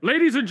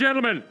Ladies and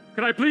gentlemen,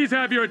 can I please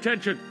have your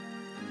attention?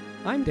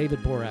 I'm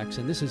David Borax,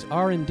 and this is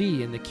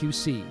R&D in the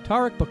QC.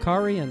 Tarek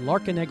Bakari and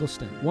Larkin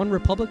Eggleston, one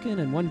Republican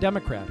and one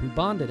Democrat, who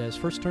bonded as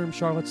first-term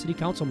Charlotte City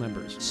Council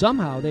members.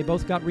 Somehow, they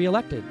both got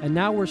reelected, and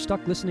now we're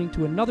stuck listening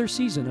to another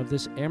season of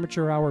this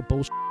amateur hour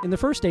bullshit. In the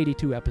first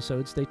 82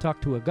 episodes, they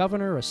talked to a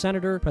governor, a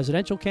senator,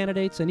 presidential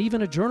candidates, and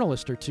even a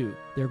journalist or two.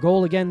 Their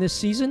goal again this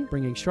season,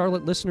 bringing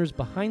Charlotte listeners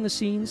behind the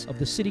scenes of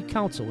the city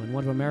council in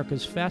one of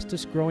America's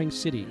fastest-growing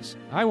cities.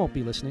 I won't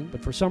be listening,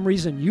 but for some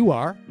reason you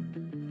are.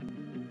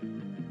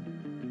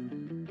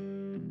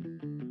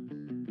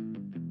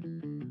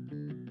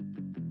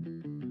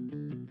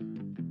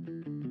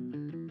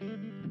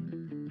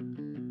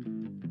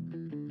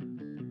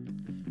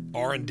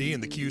 R&D in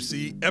the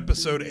QC,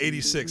 episode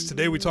 86.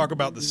 Today we talk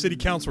about the city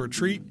council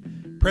retreat,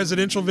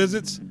 presidential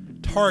visits,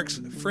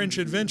 Tarek's French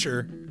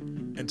adventure,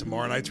 and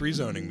tomorrow night's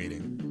rezoning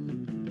meeting.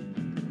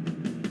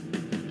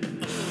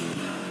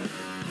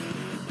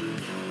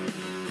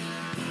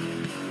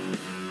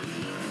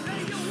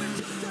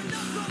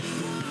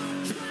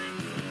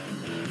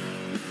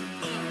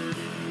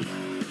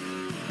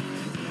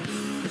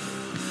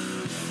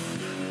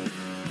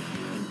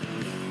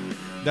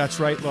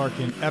 That's right,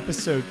 Larkin,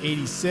 episode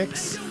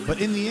 86.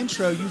 But in the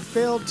intro, you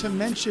failed to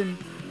mention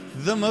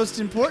the most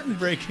important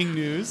breaking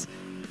news,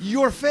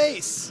 your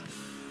face.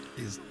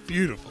 Is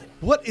beautiful.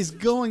 What is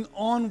going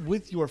on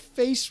with your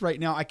face right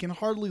now? I can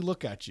hardly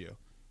look at you.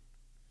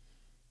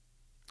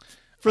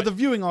 For the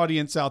viewing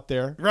audience out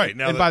there, right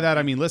now, and by that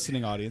I mean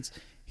listening audience,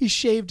 he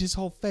shaved his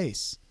whole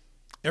face.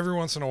 Every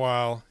once in a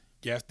while,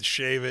 you have to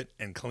shave it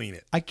and clean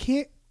it. I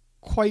can't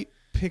quite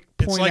point out.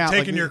 It's like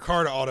taking your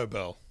car to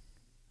AutoBell.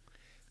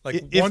 Like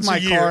if once my a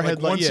year, car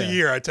like once a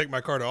year, I take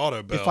my car to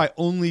AutoBell. If I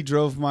only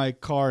drove my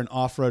car in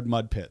off-road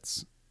mud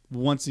pits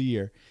once a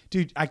year,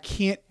 dude, I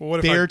can't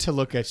bear to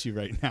look at you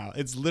right now.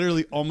 It's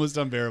literally almost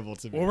unbearable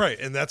to me. Well, right,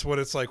 and that's what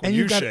it's like when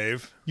you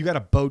shave. You got a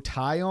bow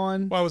tie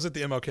on. Well, I was at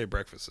the MLK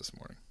breakfast this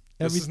morning.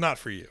 This is not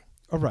for you.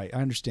 All right,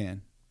 I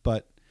understand,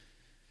 but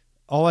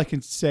all I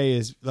can say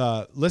is,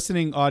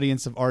 listening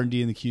audience of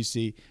R&D in the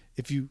QC,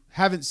 if you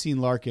haven't seen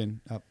Larkin,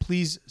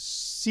 please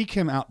seek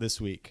him out this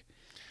week.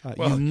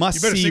 Well, you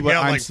must better see see what me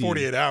out I'm like seeing.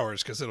 48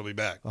 hours because it'll be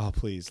back. Oh,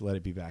 please let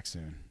it be back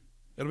soon.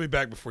 It'll be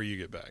back before you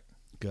get back.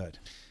 Good.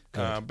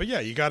 But yeah,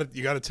 you got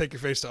to take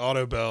your face to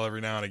AutoBell every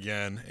now and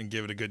again and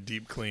give it a good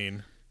deep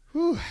clean.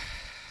 Whew.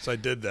 So I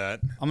did that.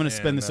 I'm going to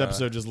spend this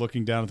episode just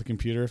looking down at the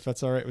computer, if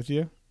that's all right with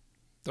you.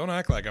 Don't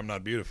act like I'm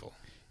not beautiful.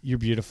 You're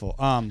beautiful.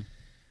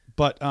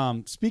 But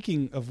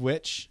speaking of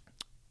which,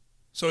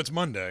 so it's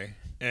Monday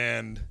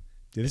and.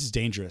 Dude, this is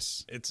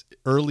dangerous. It's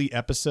early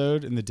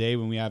episode in the day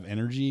when we have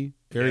energy.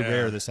 Very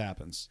rare this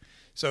happens.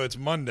 So it's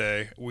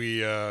Monday. We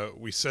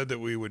said that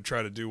we would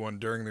try to do one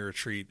during the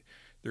retreat.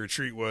 The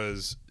retreat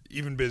was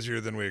even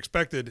busier than we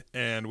expected,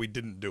 and we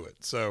didn't do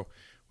it. So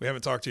we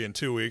haven't talked to you in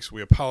 2 weeks.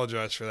 We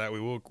apologize for that. We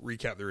will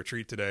recap the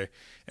retreat today.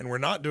 And we're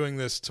not doing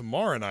this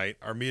tomorrow night.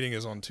 Our meeting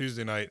is on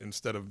Tuesday night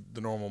instead of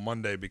the normal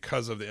Monday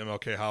because of the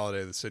MLK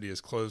holiday. The city is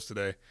closed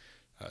today.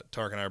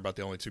 Tarek and I are about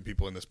the only two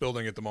people in this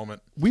building at the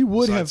moment. We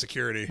would have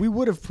security. We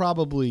would have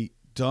probably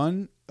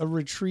done a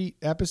retreat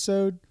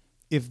episode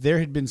if there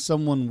had been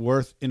someone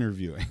worth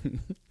interviewing.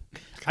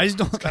 I just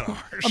don't. Kind of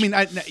harsh. I mean,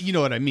 you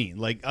know what I mean.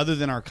 Like other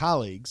than our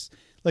colleagues,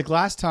 like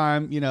last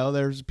time,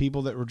 there's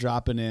people that were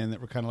dropping in that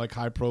were kind of like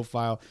high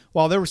profile.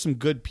 While there were some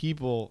good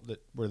people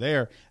that were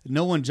there,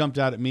 no one jumped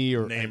out at me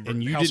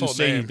and you didn't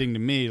say anything to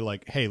me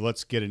like, "Hey,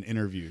 let's get an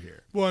interview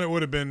here." Well, and it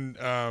would have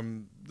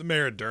been. The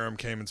mayor of Durham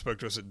came and spoke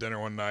to us at dinner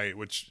one night,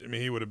 which, I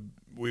mean,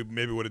 we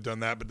maybe would have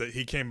done that, but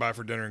he came by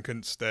for dinner and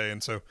couldn't stay.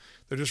 And so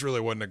there just really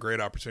wasn't a great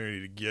opportunity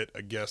to get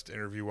a guest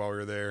interview while we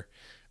were there.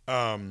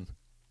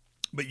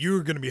 But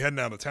you're going to be heading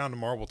out of town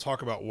tomorrow. We'll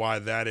talk about why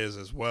that is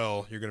as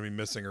well. You're going to be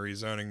missing a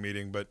rezoning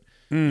meeting, but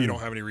you don't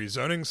have any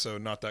rezoning, so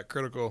not that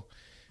critical.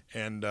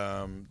 And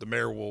the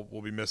mayor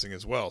will be missing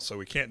as well. So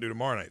we can't do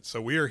tomorrow night.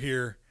 So we are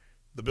here.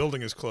 The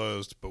building is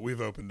closed, but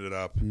we've opened it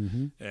up.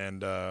 Mm-hmm.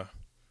 And,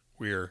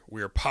 we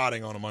are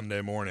potting on a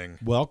Monday morning.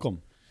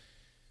 Welcome.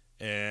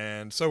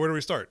 And so where do we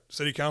start?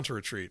 City council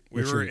retreat.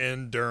 We were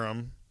in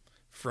Durham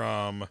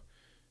from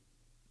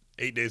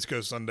 8 days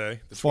ago Sunday,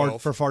 the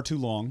 12th. For far too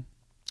long.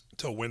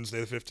 Till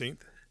Wednesday the 15th.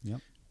 Yep.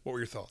 What were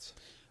your thoughts?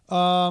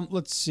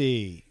 Let's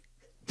see.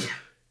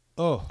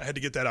 Oh, I had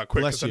to get that out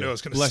quick because I knew I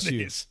was going to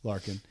sneeze. You,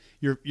 Larkin.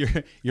 Your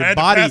I had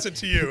body. To pass it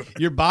to you.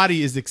 Your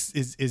body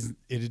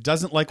it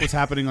doesn't like what's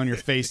happening on your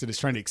face, and it's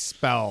trying to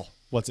expel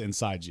what's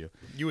inside you.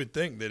 You would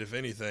think that if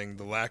anything,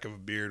 the lack of a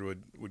beard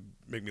would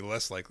make me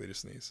less likely to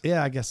sneeze.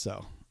 Yeah, I guess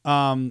so.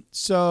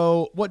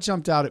 So what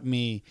jumped out at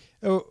me?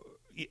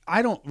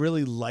 I don't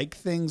really like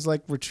things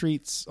like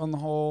retreats on the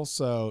whole.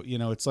 So,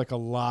 it's like a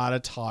lot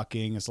of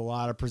talking. It's a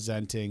lot of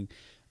presenting.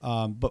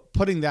 But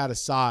putting that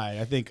aside,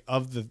 I think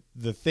of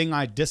the thing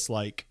I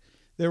dislike,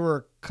 there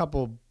were a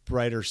couple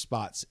brighter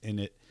spots in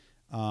it.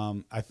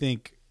 I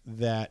think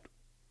that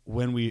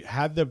when we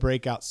had the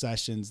breakout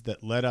sessions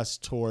that led us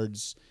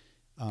towards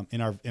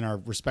in our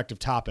respective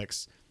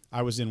topics,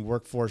 I was in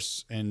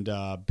workforce and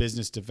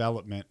business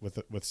development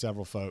with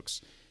several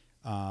folks.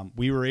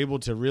 We were able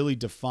to really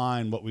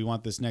define what we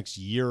want this next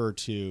year or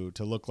two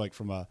to look like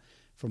from a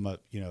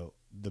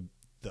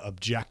the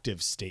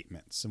objective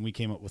statements, and we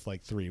came up with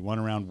like 3. One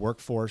around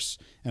workforce,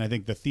 and I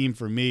think the theme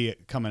for me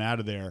coming out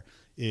of there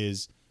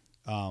is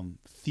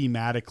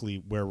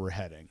thematically where we're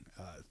heading.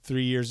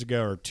 3 years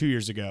ago or 2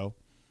 years ago,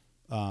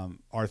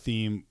 our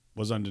theme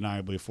was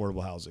undeniably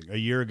affordable housing. A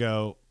year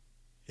ago,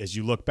 as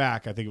you look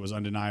back, I think it was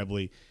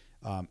undeniably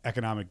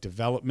economic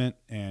development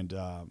and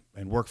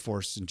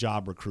workforce and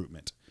job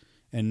recruitment.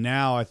 And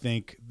now I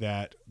think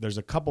that there's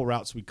a couple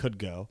routes we could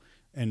go,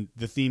 and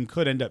the theme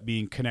could end up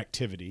being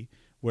connectivity,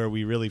 where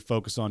we really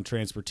focus on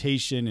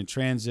transportation and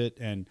transit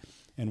and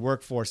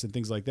workforce and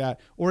things like that.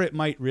 Or it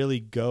might really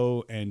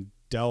go and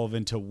delve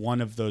into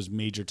one of those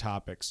major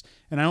topics.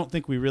 And I don't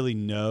think we really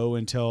know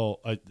until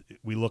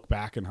we look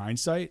back in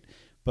hindsight.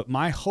 But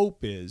my hope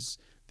is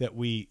that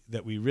we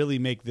really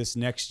make this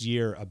next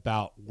year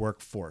about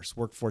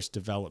workforce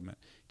development,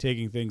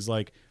 taking things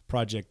like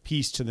Project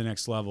Peace to the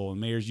next level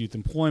and Mayor's Youth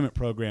Employment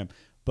Program,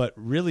 but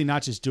really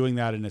not just doing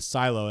that in a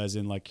silo as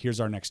in like, here's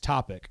our next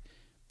topic,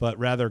 but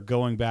rather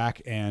going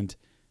back and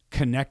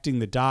connecting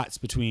the dots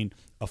between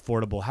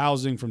affordable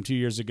housing from 2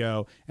 years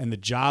ago and the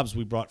jobs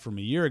we brought from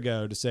a year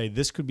ago to say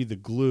this could be the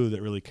glue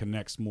that really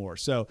connects more.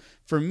 So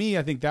for me,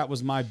 I think that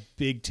was my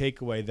big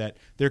takeaway, that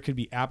there could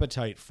be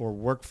appetite for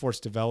workforce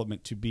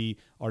development to be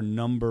our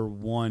number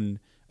one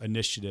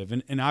initiative.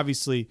 And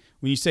obviously,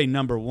 when you say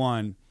number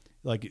one,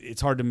 like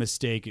it's hard to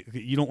mistake.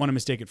 You don't want to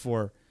mistake it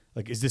for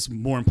like, is this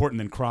more important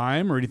than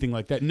crime or anything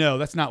like that? No,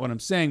 that's not what I'm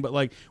saying. But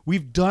like,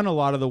 we've done a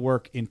lot of the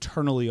work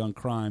internally on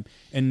crime,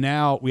 and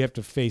now we have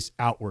to face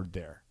outward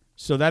there.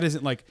 So that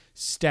isn't like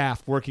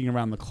staff working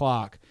around the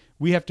clock.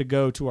 We have to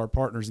go to our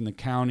partners in the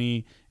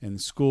county and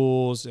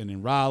schools and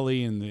in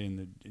Raleigh and in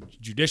the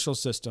judicial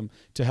system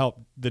to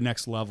help the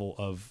next level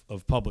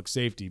of public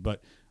safety.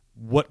 But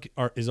what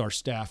is our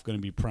staff going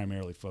to be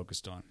primarily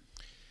focused on?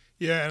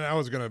 Yeah, and I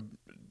was going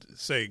to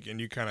say,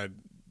 and you kind of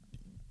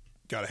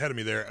got ahead of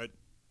me there,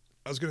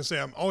 I was going to say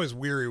I'm always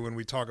weary when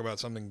we talk about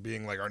something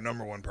being like our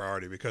number one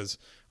priority, because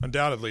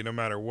undoubtedly, no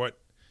matter what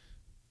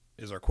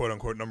is our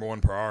quote-unquote number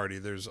one priority,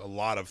 there's a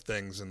lot of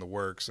things in the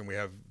works, and we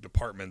have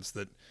departments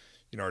that,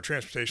 our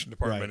transportation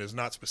department is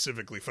not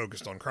specifically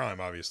focused on crime,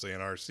 obviously,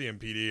 and our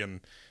CMPD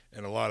and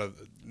a lot of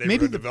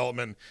neighborhood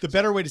development. The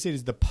better way to say it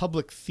is the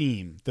public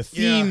theme, the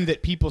theme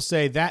that people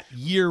say that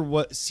year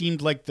what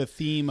seemed like the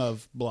theme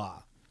of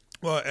blah.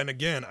 Well, and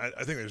again,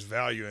 I think there's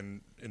value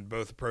in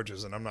both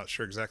approaches, and I'm not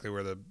sure exactly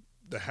where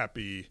the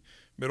happy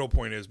middle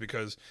point is,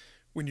 because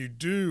when you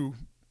do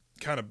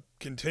kind of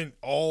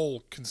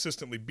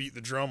consistently beat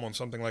the drum on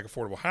something like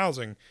affordable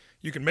housing,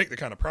 you can make the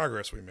kind of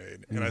progress we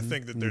made. And I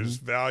think that there's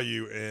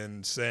value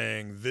in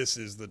saying this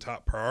is the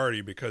top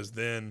priority, because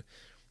then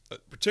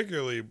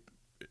particularly,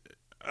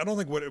 I don't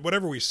think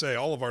whatever we say,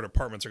 all of our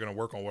departments are going to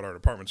work on what our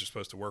departments are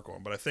supposed to work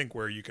on. But I think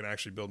where you can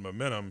actually build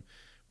momentum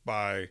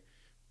by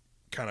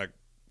kind of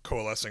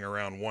coalescing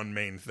around one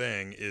main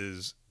thing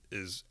is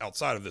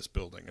outside of this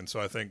building. And so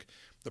I think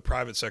the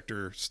private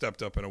sector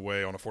stepped up in a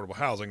way on affordable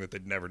housing that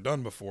they'd never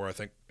done before, I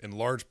think in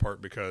large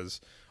part because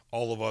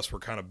all of us were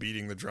kind of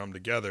beating the drum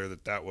together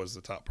that was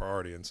the top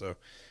priority. And so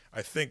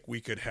I think we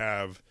could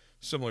have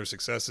similar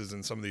successes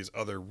in some of these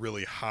other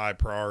really high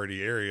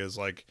priority areas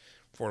like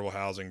affordable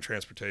housing,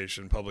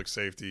 transportation, public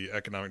safety,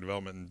 economic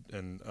development,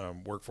 and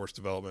workforce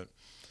development.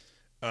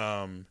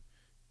 And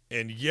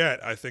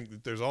yet I think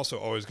that there's also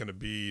always going to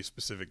be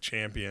specific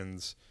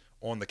champions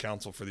on the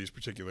council for these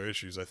particular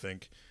issues. I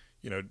think,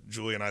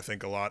 Julie and I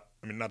think a lot.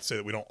 I mean, not to say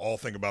that we don't all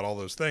think about all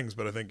those things,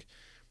 but I think,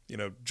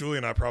 Julie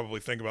and I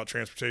probably think about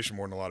transportation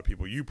more than a lot of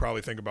people. You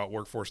probably think about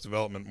workforce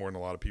development more than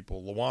a lot of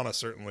people. Luana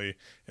certainly,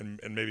 and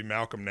maybe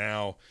Malcolm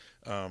now,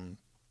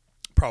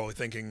 probably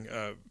thinking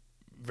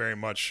very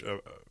much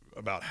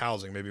about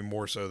housing, maybe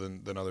more so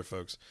than other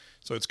folks.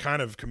 So it's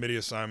kind of committee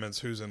assignments,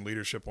 who's in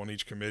leadership on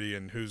each committee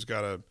and who's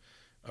got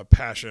a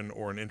passion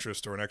or an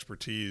interest or an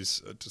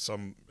expertise at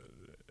some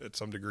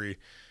degree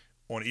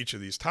on each of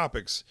these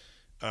topics.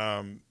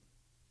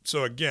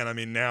 So again, I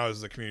mean, now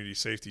as the community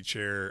safety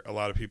chair, a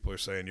lot of people are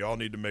saying y'all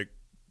need to make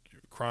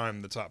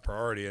crime the top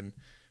priority. And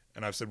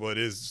I've said, well, it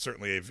is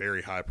certainly a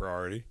very high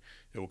priority.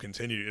 It will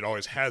continue. It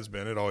always has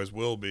been. It always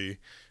will be.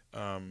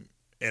 And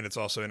it's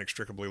also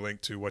inextricably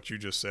linked to what you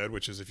just said,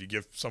 which is if you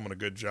give someone a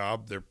good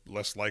job, they're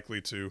less likely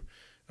to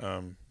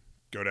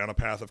go down a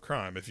path of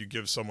crime. If you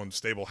give someone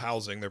stable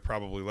housing, they're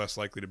probably less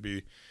likely to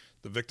be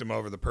the victim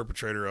of or the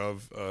perpetrator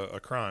of a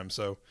crime.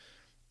 So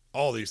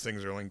all these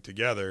things are linked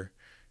together.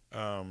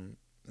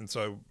 And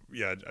so,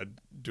 yeah, I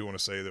do want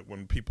to say that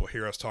when people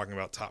hear us talking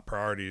about top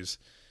priorities,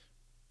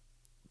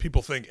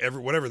 people think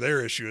whatever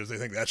their issue is, they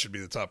think that should be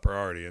the top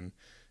priority. And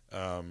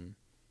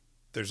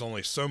there's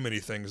only so many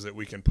things that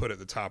we can put at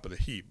the top of the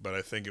heap, but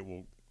I think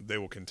they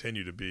will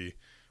continue to be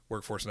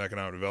workforce and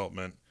economic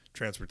development,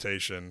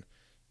 transportation,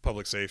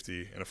 public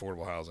safety, and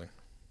affordable housing.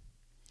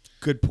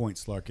 Good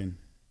points, Larkin.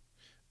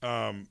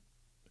 I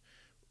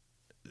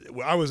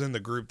was in the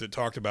group that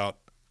talked about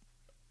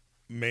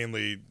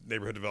mainly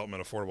neighborhood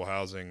development, affordable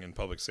housing, and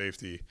public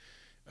safety.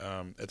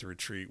 At the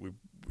retreat, we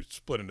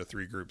split into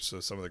 3 groups, so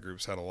some of the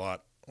groups had a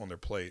lot on their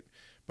plate.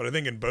 But I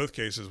think in both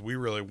cases, we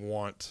really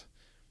want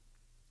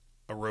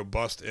a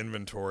robust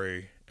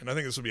inventory, and I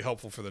think this will be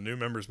helpful for the new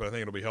members, but I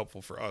think it'll be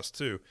helpful for us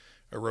too,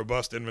 a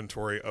robust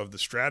inventory of the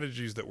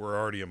strategies that we're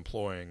already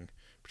employing,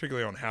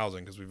 particularly on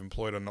housing, because we've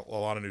employed a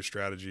lot of new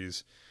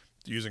strategies,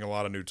 using a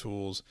lot of new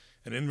tools,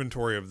 an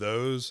inventory of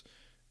those,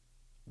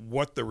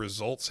 what the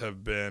results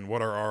have been,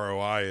 what our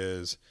ROI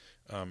is,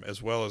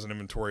 as well as an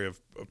inventory of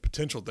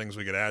potential things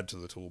we could add to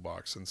the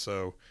toolbox. And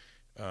so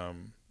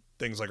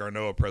things like our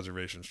NOAA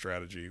preservation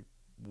strategy,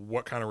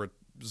 what kind of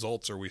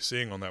results are we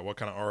seeing on that? What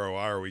kind of ROI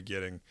are we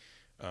getting?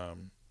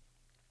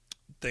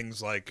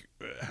 Things like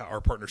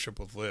our partnership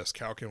with LISC,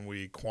 how can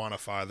we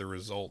quantify the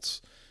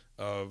results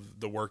of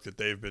the work that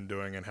they've been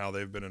doing and how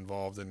they've been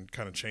involved in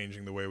kind of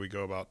changing the way we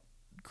go about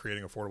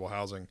creating affordable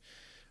housing?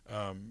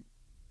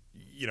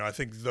 I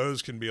think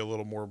those can be a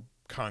little more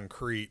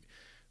concrete.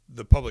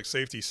 The public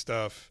safety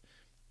stuff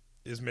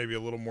is maybe a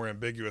little more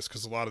ambiguous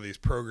because a lot of these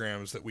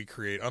programs that we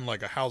create,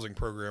 unlike a housing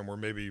program where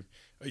maybe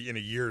in a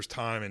year's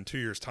time, in 2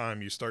 years'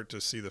 time, you start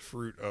to see the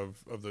fruit of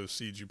those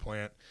seeds you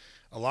plant.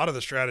 A lot of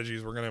the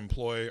strategies we're going to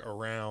employ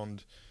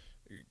around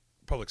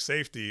public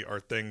safety are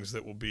things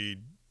that will be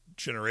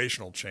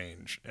generational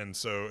change. And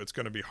so it's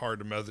going to be hard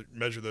to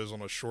measure those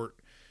on a short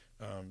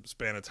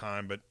span of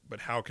time. But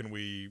how can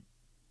we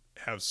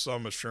have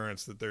some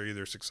assurance that they're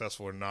either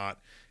successful or not?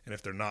 And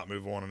if they're not,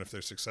 move on. And if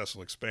they're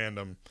successful, expand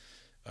them.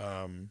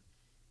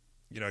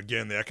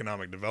 Again, the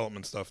economic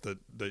development stuff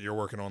that you're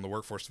working on, the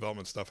workforce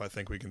development stuff, I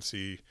think we can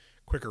see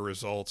quicker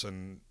results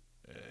and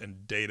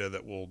data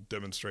that will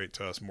demonstrate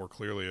to us more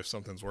clearly if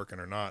something's working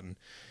or not. And,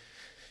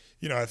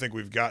 I think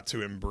we've got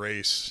to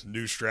embrace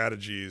new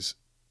strategies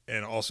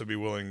and also be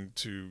willing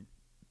to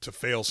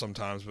fail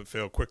sometimes, but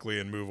fail quickly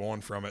and move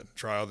on from it and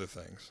try other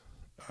things.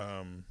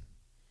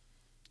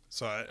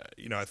 So I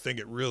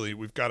think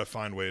we've got to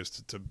find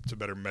ways to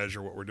better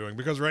measure what we're doing,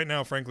 because right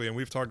now, frankly, and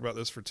we've talked about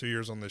this for 2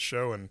 years on this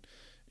show and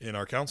in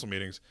our council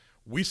meetings,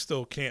 we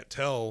still can't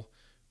tell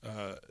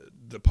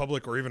the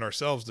public or even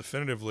ourselves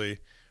definitively.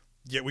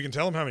 Yet we can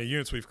tell them how many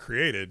units we've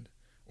created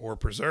or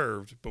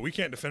preserved, but we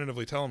can't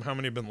definitively tell them how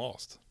many have been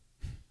lost.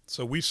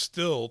 So we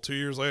still, 2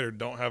 years later,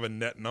 don't have a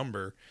net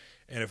number.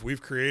 And if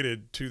we've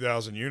created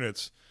 2,000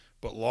 units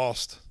but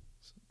lost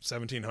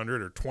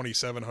 1,700 or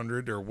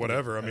 2,700 or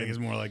whatever, I mean, it's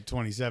more like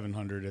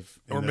 2,700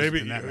 or maybe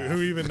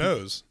who even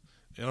knows?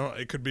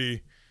 It could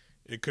be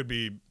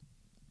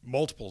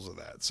multiples of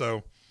that.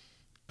 So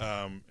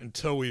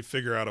until we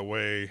figure out a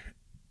way,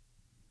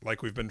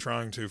 like we've been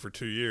trying to for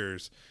 2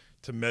 years,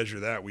 to measure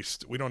that,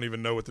 we don't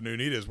even know what the new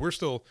need is.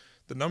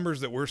 The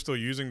numbers that we're still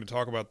using to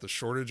talk about the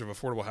shortage of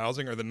affordable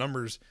housing are the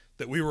numbers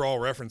that we were all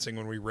referencing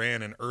when we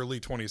ran in early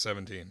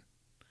 2017.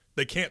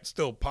 They can't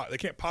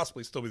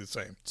possibly still be the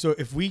same. So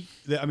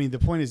the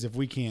point is, if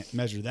we can't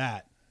measure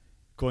that,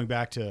 going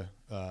back to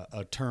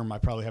a term I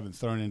probably haven't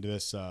thrown into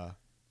this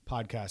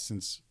podcast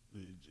since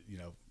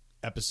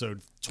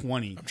episode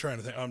 20. I'm trying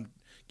to think.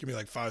 Give me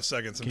like 5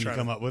 seconds. Can you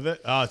come up with it?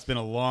 Oh, it's been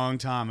a long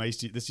time.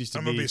 This used to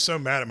I'm gonna be so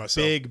mad at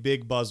myself.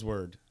 Big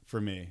buzzword for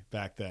me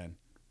back then.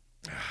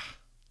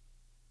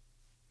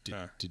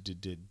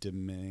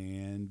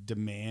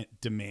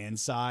 Demand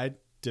side.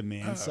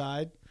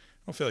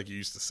 I don't feel like you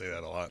used to say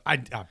that a lot. I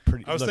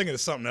was thinking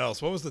of something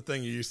else. What was the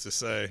thing you used to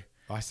say?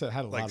 I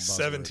had a lot of buzzwords.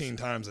 17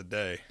 times a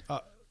day.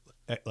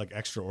 Like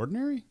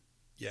extraordinary?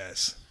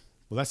 Yes.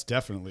 Well, that's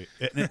definitely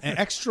an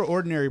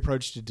extraordinary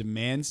approach to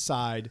demand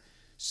side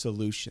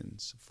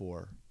solutions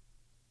for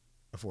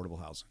affordable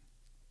housing.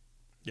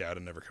 Yeah, I'd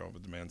have never come up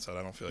with demand side.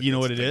 I don't feel like you know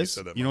what it is.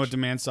 You know what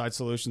demand side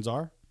solutions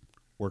are?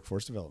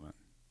 Workforce development.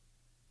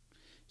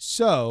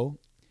 So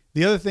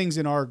the other things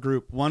in our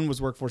group, one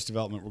was workforce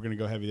development. We're going to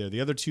go heavy there.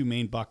 The other two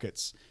main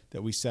buckets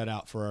that we set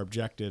out for our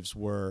objectives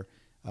were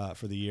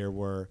for the year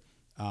were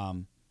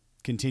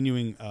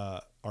continuing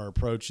our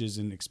approaches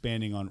and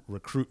expanding on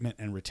recruitment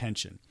and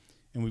retention.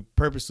 And we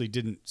purposely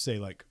didn't say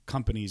like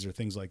companies or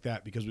things like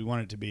that because we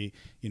want it to be,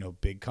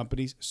 big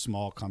companies,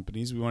 small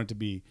companies. We want it to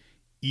be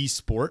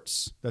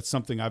esports. That's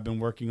something I've been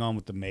working on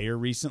with the mayor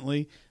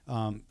recently.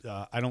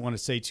 I don't want to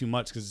say too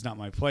much because it's not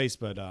my place,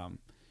 but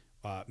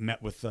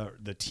met with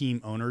the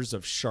team owners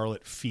of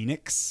Charlotte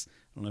Phoenix. I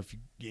don't know if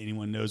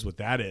anyone knows what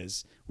that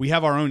is. We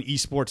have our own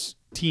esports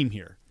team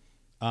here,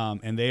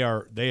 and they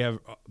have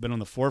been on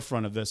the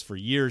forefront of this for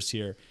years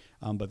here.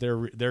 But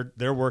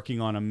they're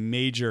working on a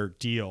major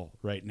deal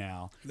right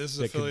now. This is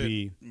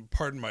affiliated.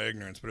 Pardon my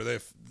ignorance, but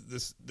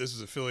this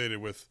is affiliated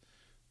with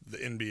the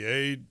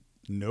NBA?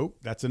 Nope,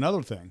 that's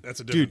another thing.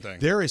 That's a different thing.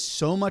 There is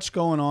so much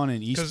going on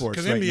in esports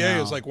because right NBA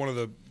now. is like one of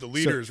the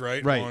leaders,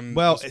 right? Right. On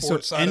well, the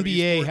sports side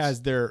NBA of esports.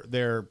 has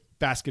their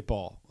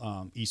basketball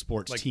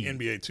esports like team,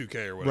 NBA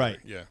 2K or whatever. Right.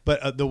 Yeah.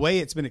 But the way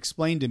it's been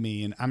explained to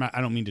me, and I'm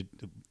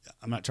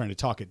not trying to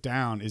talk it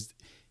down, is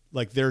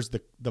like there's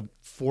the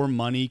for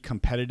money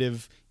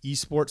competitive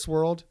esports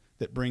world.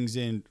 that brings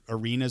in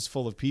arenas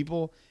full of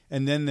people.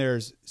 And then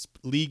there's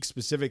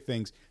league-specific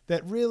things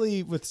that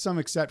really, with some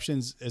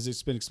exceptions, as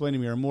it's been explained to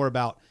me, are more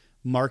about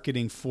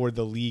marketing for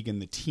the league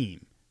and the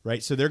team,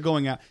 right? So they're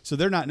going out. So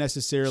they're not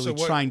necessarily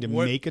trying to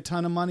make a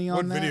ton of money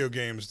on that. What video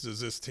games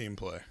does this team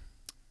play?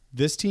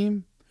 This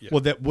team? Yeah.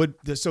 Well,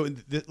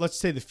 let's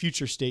say the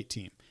future state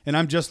team. And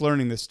I'm just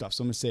learning this stuff,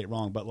 so I'm going to say it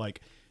wrong. But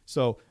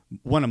so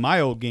one of my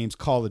old games,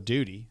 Call of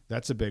Duty,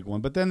 that's a big one.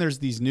 But then there's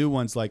these new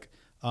ones like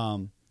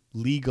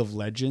League of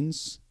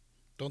Legends.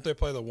 Don't they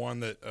play the one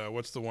that?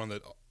 What's the one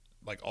that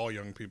like all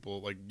young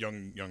people, like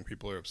young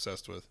people, are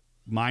obsessed with?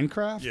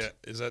 Minecraft. Yeah,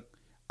 is that?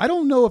 I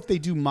don't know if they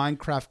do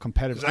Minecraft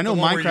competitive. I know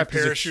Minecraft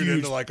is a huge.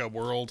 Into like a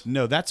world.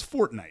 No, that's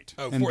Fortnite,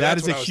 and that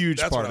is a huge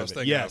part of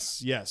it.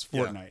 Yes,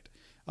 Fortnite.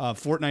 Yeah.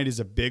 Fortnite is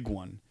a big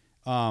one.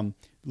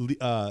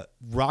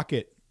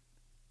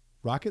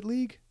 Rocket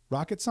League,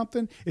 Rocket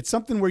something. It's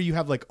something where you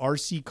have like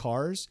RC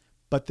cars,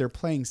 but they're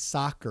playing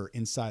soccer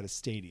inside a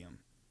stadium.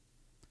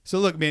 So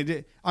look,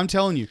 man, I'm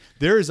telling you,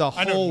 there is a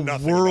whole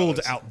world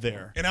out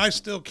there. And I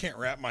still can't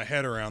wrap my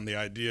head around the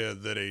idea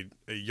that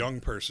a young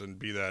person,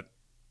 be that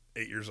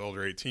 8 years old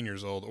or 18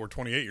 years old or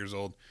 28 years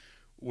old,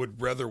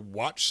 would rather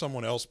watch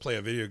someone else play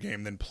a video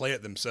game than play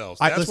it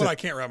themselves. That's what I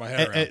can't wrap my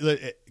head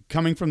around.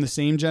 Coming from the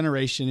same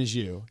generation as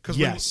you. Because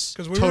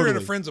when we were in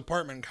a friend's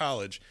apartment in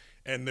college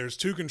and there's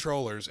 2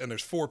 controllers and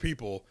there's 4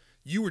 people,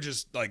 you were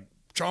just like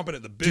chomping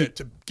at the bit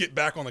to get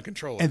back on the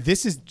controller. And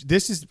this is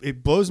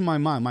it blows my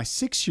mind. My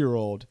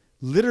 6-year-old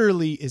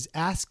literally is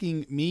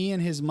asking me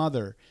and his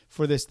mother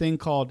for this thing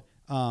called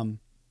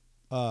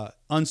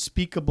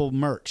Unspeakable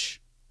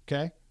merch.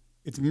 Okay?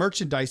 It's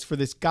merchandise for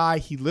this guy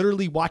he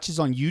literally watches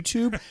on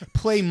YouTube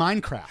play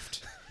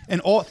Minecraft. And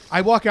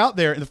I walk out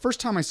there, and the first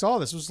time I saw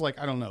this was like,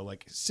 I don't know,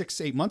 like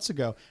 6-8 months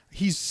ago.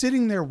 He's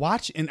sitting there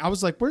watching, and I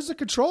was like, "Where's the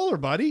controller,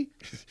 buddy?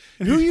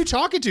 And who are you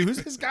talking to?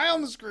 Who's this guy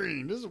on the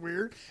screen? This is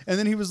weird." And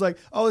then he was like,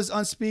 "Oh, it's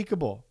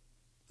Unspeakable,"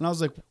 and I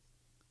was like,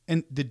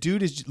 and the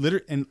dude is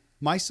literally, and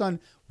my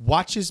son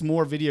watches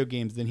more video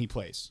games than he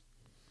plays.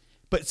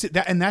 But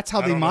that's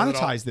how they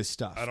monetize this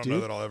stuff. I don't know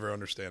that I'll ever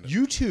understand it.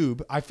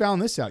 YouTube, I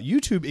found this out.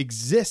 YouTube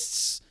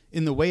exists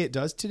in the way it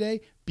does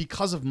today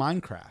because of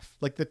Minecraft.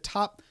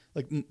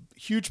 Like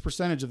huge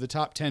percentage of the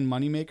top 10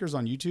 moneymakers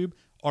on YouTube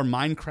are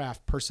Minecraft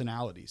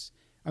personalities.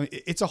 I mean,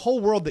 it's a whole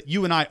world that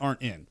you and I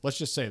aren't in. Let's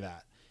just say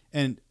that.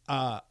 And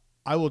I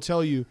will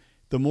tell you,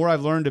 the more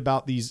I've learned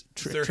about these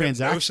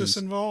transactions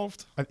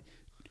involved,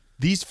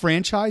 these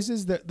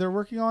franchises that they're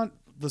working on.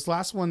 This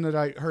last one that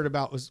I heard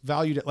about was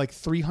valued at like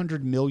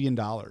 $300 million.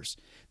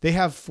 They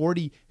have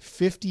 50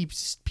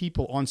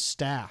 people on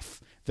staff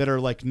that are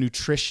like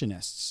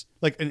nutritionists.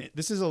 And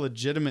this is a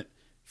legitimate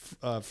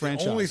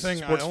franchise.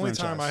 The only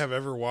time I have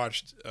ever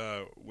watched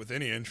with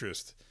any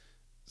interest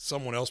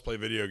someone else play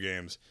video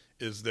games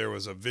is there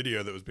was a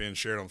video that was being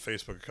shared on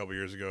Facebook a couple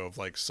years ago of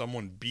like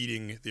someone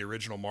beating the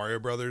original Mario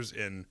Brothers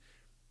in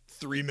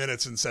 3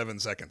 minutes and 7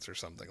 seconds or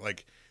something.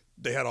 Like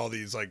they had all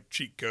these like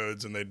cheat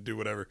codes and they'd do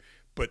whatever.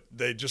 But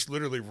they just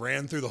literally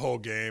ran through the whole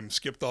game,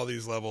 skipped all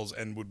these levels,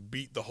 and would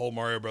beat the whole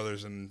Mario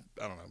Brothers. And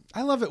I don't know.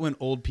 I love it when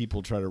old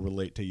people try to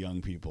relate to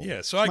young people.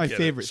 Yeah, so I get it. My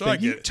favorite thing. I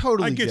get you it.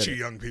 Totally I get you, it.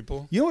 young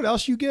people. You know what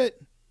else you get?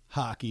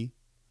 Hockey.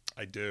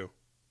 I do.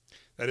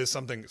 That is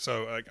something.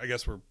 So I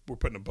guess we're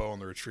putting a bow on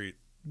the retreat.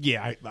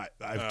 Yeah,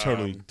 I've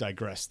totally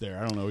digressed there.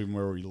 I don't know even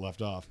where we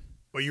left off.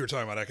 Well, you were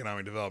talking about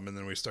economic development, and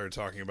then we started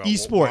talking about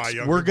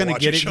esports. We're going to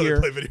get it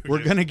here.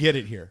 We're going to get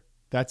it here.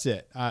 That's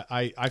it.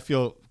 I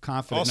feel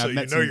confident.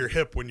 Also, you're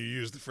hip when you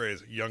use the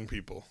phrase young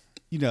people.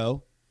 You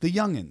know, the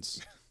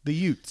youngins, the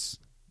Utes.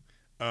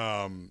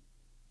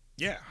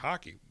 Yeah,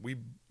 hockey. We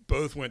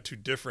both went to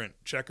different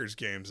Checkers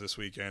games this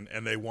weekend,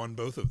 and they won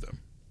both of them.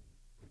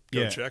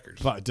 Go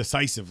Checkers. But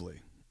decisively.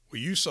 Well,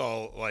 you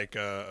saw like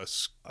a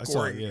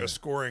scoring.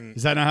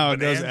 Is that not how it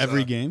goes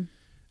every game?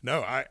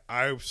 No,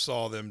 I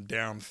saw them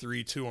down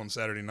 3-2 on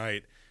Saturday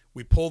night.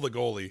 We pull the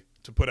goalie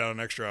to put out an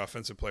extra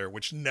offensive player,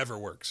 which never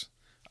works.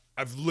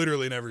 I've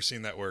literally never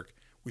seen that work.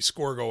 We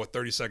score a goal with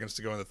 30 seconds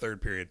to go in the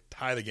third period,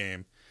 tie the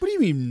game. What do you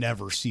mean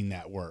never seen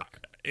that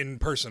work? In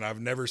person,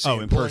 I've never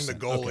seen pulling the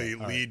goalie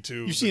lead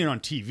to... You've seen it on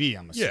TV,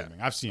 I'm assuming.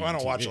 Yeah. I've seen it I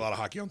don't watch a lot of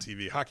hockey on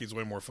TV. Hockey's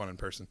way more fun in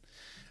person.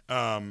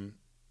 And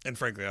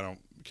frankly, I don't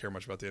care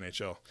much about the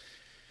NHL.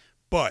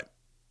 But,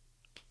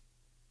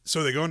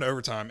 so they go into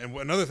overtime. And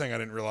another thing I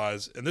didn't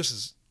realize, and this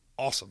is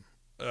awesome,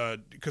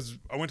 because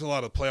I went to a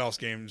lot of playoffs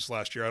games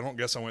last year. I don't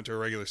guess I went to a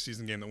regular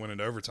season game that went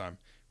into overtime.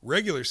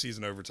 Regular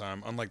season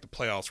overtime, unlike the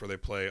playoffs where they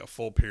play a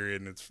full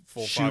period and it's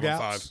full shootouts?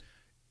 5-on-5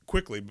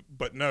 quickly,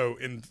 but no,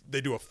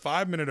 they do a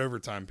 5-minute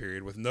overtime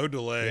period with no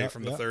delay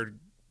from the third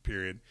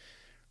period.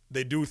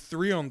 They do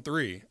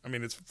 3-on-3. I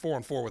mean, it's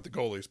 4-on-4 with the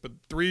goalies, but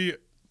three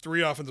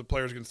offensive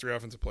players against 3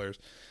 offensive players.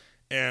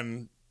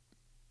 And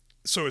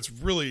so it's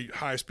really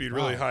high speed,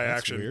 really high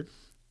action. Weird.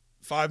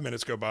 5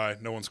 minutes go by,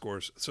 no one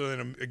scores. So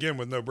then again,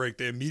 with no break,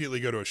 they immediately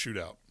go to a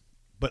shootout.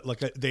 But like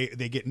they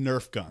get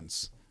Nerf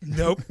guns.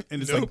 Nope.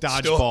 And it's Nope.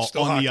 like dodgeball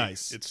Still on hockey. the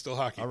ice. It's still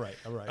hockey. All right.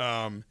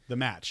 The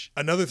match.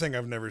 Another thing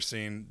I've never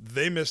seen,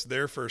 they missed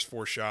their first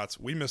 4 shots.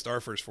 We missed our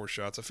first 4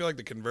 shots. I feel like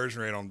the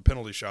conversion rate on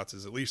penalty shots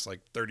is at least like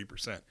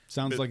 30%.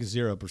 Sounds like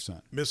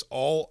 0%. Miss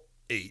all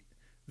 8.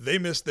 They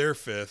missed their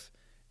 5th,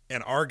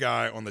 and our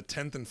guy on the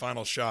 10th and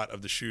final shot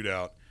of the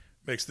shootout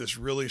makes this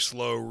really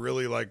slow,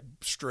 really like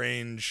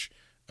strange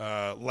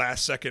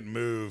last-second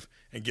move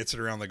and gets it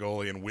around the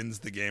goalie and wins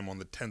the game on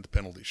the 10th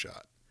penalty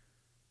shot.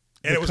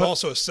 And it was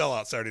also a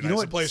sellout Saturday night.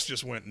 The place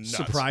just went nuts.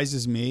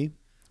 Surprises me,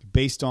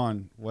 based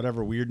on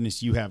whatever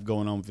weirdness you have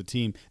going on with the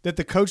team, that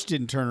the coach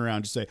didn't turn around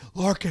and just say,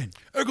 Larkin,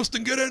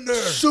 Eggleston, get in there.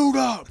 Suit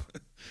up.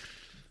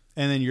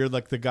 And then you're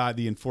like the guy,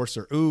 the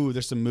enforcer. Ooh,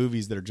 there's some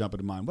movies that are jumping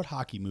to mind. What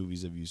hockey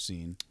movies have you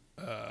seen?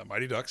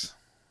 Mighty Ducks.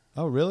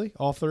 Oh, really?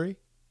 All 3?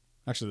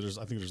 Actually,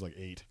 I think there's like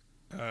 8.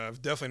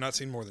 I've definitely not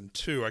seen more than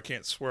 2. I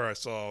can't swear I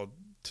saw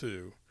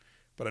 2.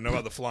 But I know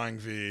about the Flying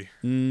V.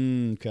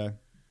 Okay.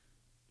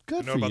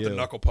 Good I know for about you. the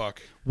knuckle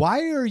puck.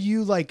 Why are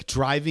you like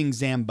driving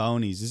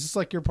Zambonis? Is this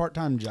like your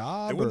part-time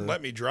job? They wouldn't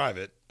let me drive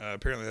it.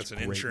 Apparently that's an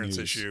Great insurance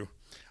news. issue.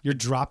 You're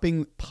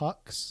dropping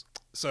pucks?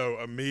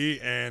 So me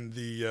and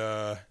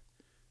the,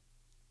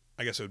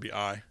 I guess it would be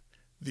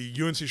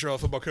the UNC Charlotte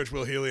football coach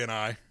Will Healy and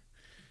I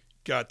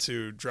got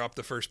to drop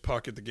the first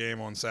puck at the game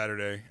on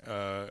Saturday.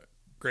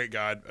 Great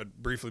guy. I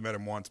briefly met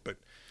him once, but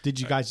Did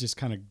you guys just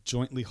kind of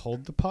jointly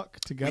hold the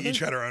puck together? we each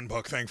had our own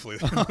puck, thankfully.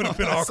 It would have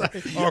been awkward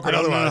I don't know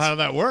otherwise. how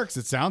that works.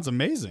 It sounds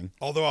amazing.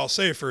 Although I'll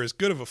say, for as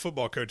good of a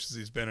football coach as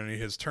he's been, and he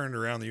has turned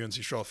around the UNC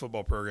Charlotte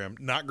football program,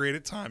 not great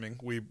at timing.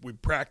 We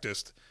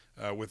practiced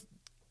with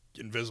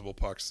invisible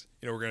pucks.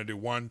 We're going to do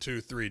 1, 2,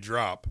 3,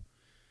 drop.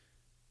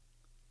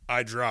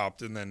 I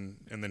dropped, and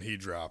then he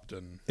dropped.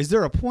 And Is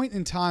there a point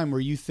in time where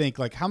you think,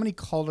 like, how many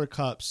Calder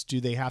Cups do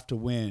they have to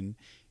win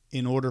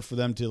in order for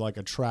them to like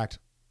attract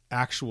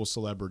actual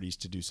celebrities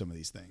to do some of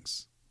these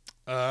things?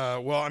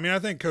 Well, I mean, I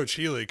think Coach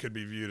Healy could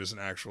be viewed as an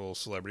actual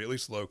celebrity, at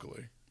least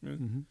locally.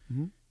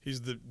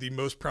 He's the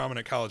most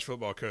prominent college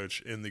football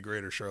coach in the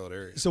greater Charlotte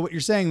area. So what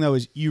you're saying, though,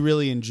 is you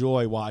really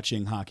enjoy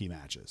watching hockey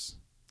matches.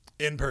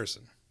 In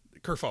person.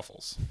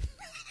 Kerfuffles.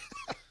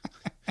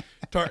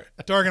 Tark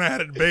and I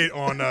had a debate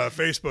on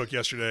Facebook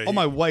yesterday. On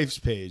my wife's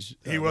page.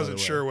 He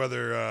wasn't sure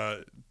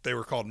whether they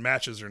were called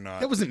matches or not.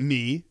 That wasn't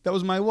me. That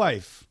was my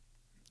wife.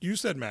 You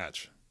said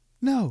match.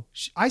 No,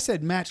 I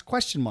said match ?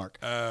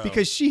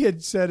 Because she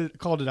had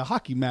called it a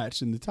hockey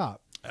match in the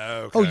top.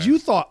 Okay. Oh, you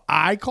thought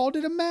I called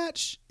it a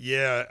match?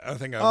 Yeah, I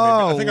think I Oh,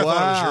 thought it was your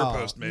wow.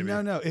 post. Maybe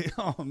No,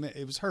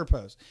 it was her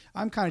post.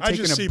 I'm kind of I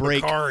just taking see a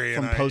break Bakari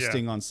from and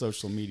posting on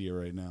social media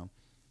right now.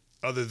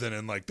 Other than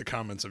in like the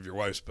comments of your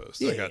wife's post.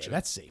 Yeah, I got you.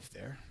 that's safe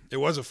there. It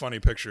was a funny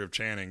picture of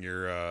Channing.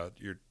 Your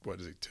what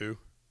is he, 2?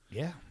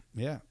 Yeah.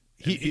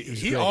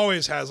 He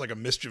always has like a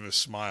mischievous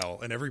smile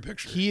in every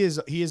picture. He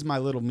is my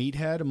little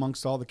meathead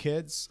amongst all the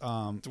kids.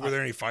 Were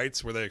there any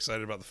fights? Were they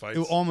excited about the fights?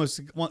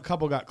 One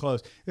couple got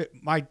close.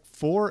 My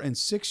 4 and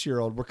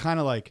 6-year-old were kind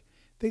of like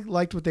they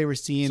liked what they were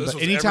seeing, So this but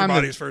was anytime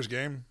everybody's first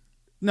game.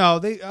 No,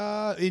 they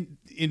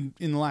in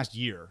the last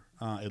year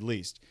at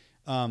least.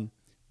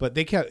 But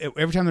they kept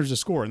every time there's a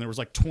score, and there was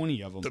like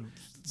 20 of them.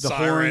 The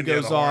horn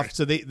goes off,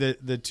 so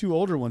the 2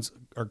 older ones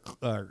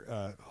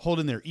are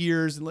holding their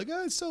ears and like,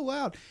 oh, it's so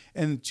loud.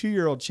 And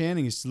 2-year-old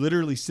Channing is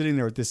literally sitting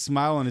there with this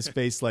smile on his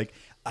face, like,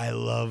 I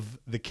love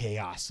the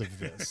chaos of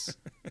this.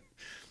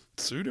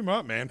 Suit him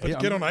up, man. Put Yeah,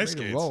 the kid I'm on ice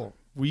ready to skates. roll.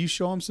 Will you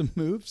show him some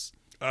moves?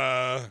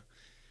 Well,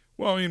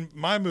 I mean,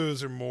 my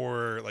moves are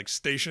more like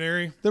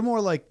stationary. They're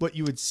more like what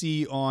you would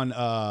see on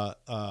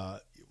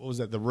what was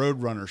that? The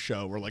Roadrunner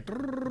show, where like,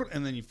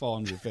 and then you fall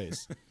on your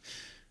face.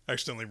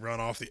 Accidentally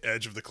run off the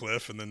edge of the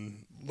cliff and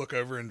then look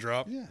over and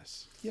drop.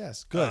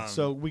 Yes, good.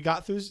 So we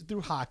got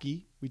through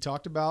hockey. We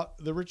talked about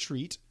the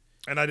retreat.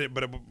 And I did,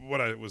 but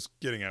what I was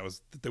getting at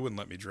was that they wouldn't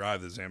let me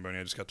drive the Zamboni.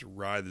 I just got to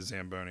ride the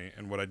Zamboni.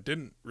 And what I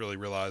didn't really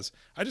realize,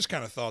 I just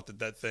kind of thought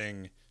that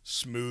thing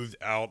smoothed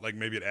out, like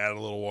maybe it added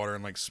a little water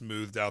and like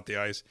smoothed out the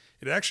ice.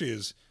 It actually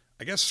is,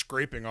 I guess,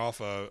 scraping off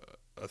a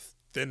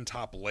thin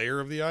top layer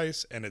of the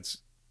ice, and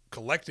it's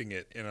collecting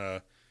it in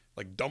a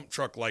like dump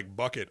truck like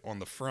bucket on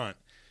the front.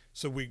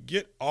 So we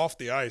get off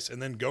the ice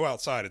and then go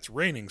outside. It's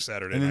raining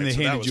Saturday And then night, they so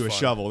that handed was you a fun.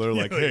 shovel. They're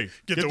like, hey,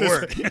 get to this-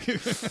 work.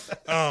 It's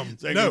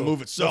ain't No, gonna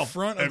move itself, the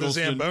front of the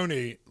Eggleston.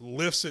 Zamboni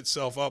lifts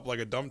itself up like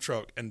a dump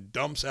truck and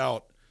dumps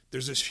out.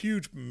 There's this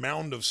huge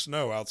mound of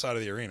snow outside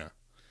of the arena,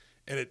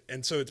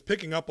 and so it's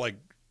picking up like,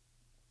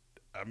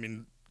 I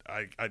mean,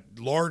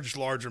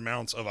 large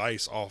amounts of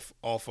ice off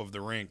of the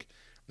rink,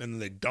 and then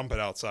they dump it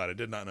outside. I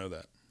did not know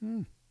that.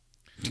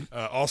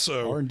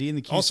 Also, R&D in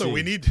the QC. Also,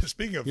 we need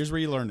to, Here's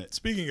where you learn it.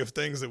 Speaking of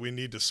things that we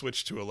need to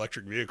switch to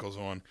electric vehicles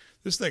on,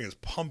 this thing is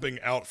pumping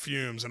out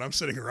fumes, and I'm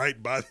sitting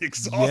right by the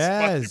exhaust pipe.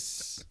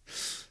 Yes.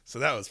 So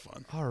that was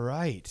fun. All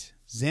right.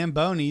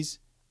 Zambonis,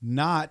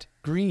 not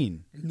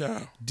green.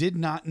 No. Did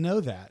not know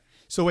that.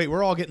 So wait,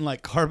 we're all getting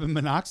like carbon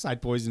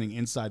monoxide poisoning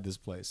inside this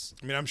place.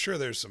 I mean, I'm sure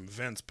there's some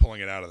vents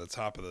pulling it out of the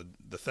top of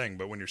the thing,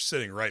 but when you're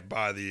sitting right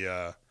by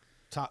the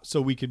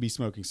so we could be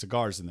smoking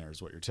cigars in there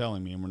is what you're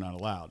telling me, and we're not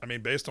allowed. I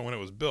mean, based on when it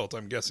was built,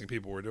 I'm guessing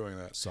people were doing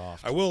that.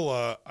 Soft. I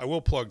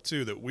will plug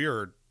too that we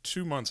are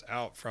 2 months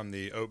out from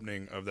the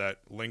opening of that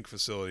Link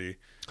facility,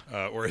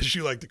 or as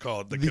you like to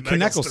call it, the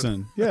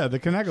Kneckleson. Yeah, the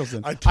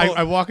Kneckleson.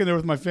 I walk in there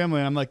with my family,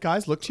 and I'm like,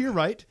 guys, look to your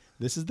right.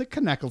 This is the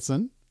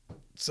Kneckleson.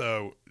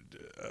 So,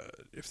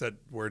 if that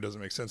word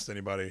doesn't make sense to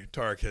anybody,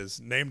 Tarek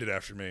has named it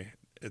after me.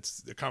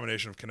 It's a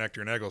combination of Connector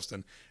and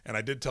Eggleston. And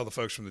I did tell the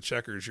folks from the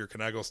Checkers your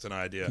Eggleston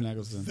idea.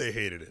 Kneckleson. They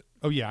hated it.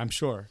 Oh, yeah, I'm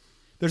sure.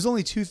 There's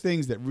only 2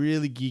 things that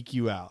really geek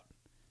you out.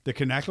 The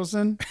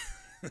Kneckleson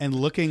and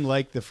looking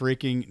like the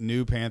freaking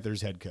new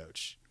Panthers head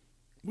coach.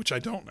 Which I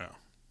don't know.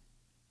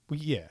 Well,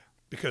 yeah.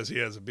 Because he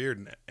has a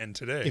beard, and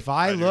today if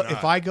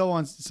I go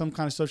on some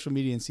kind of social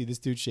media and see this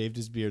dude shaved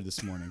his beard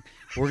this morning,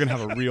 we're gonna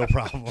have a real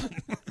problem.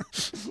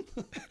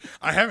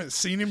 I haven't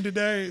seen him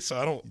today,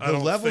 so I don't. The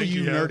level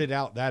you nerded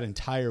out that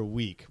entire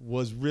week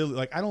was really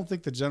like, I don't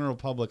think the general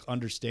public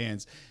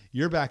understands.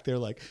 You're back there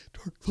like,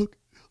 look,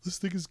 this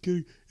thing is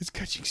it's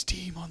catching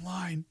steam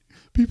online.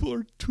 People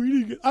are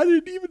tweeting it. I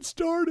didn't even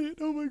start it.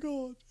 Oh my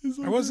God.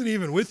 I wasn't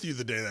even with you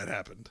the day that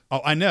happened.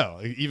 Oh, I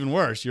know. Even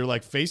worse. You're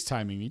like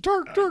FaceTiming me.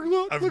 Look.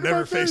 I've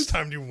never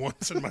FaceTimed you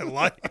once in my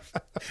life.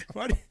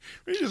 Why do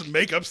you just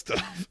make up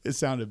stuff? It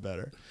sounded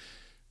better.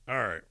 All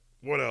right.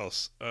 What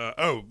else?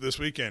 This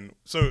weekend.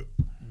 So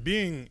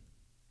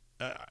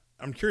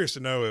I'm curious to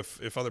know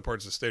if other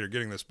parts of the state are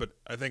getting this, but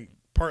I think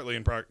partly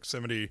in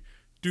proximity,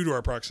 due to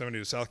our proximity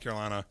to South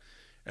Carolina,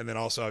 and then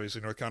also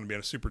obviously North Carolina being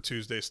a Super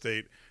Tuesday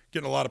state,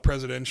 getting a lot of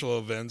presidential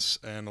events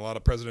and a lot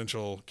of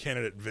presidential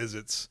candidate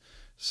visits.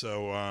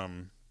 So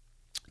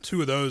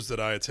 2 of those that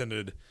I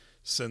attended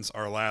since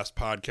our last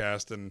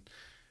podcast, and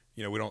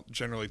we don't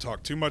generally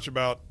talk too much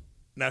about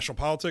national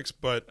politics,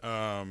 but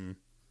they're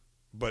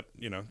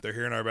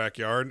here in our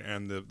backyard,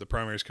 and the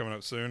primary is coming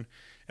up soon,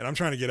 and I'm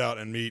trying to get out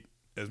and meet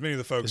as many of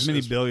the folks, as many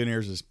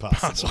billionaires as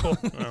possible.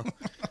 Well,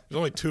 there's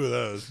only 2 of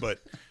those, but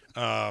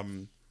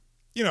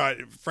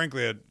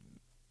frankly,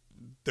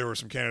 there were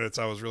some candidates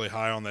I was really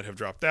high on that have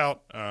dropped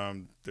out.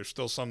 There's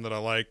still some that I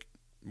like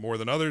more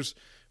than others,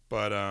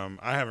 but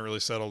I haven't really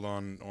settled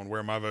on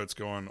where my vote's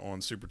going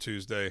on Super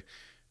Tuesday.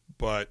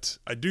 But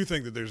I do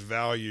think that there's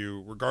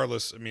value,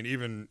 regardless. I mean,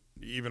 even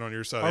on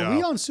your side. Are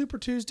we on Super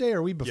Tuesday or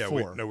are we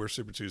before? Yeah, we're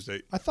Super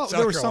Tuesday. I thought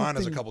South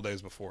Carolina's a couple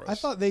days before us. I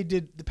thought they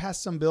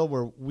passed some bill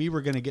where we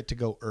were going to get to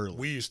go early.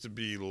 We used to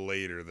be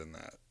later than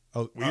that.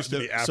 Oh, we used to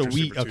be after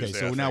Super Tuesday.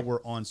 So now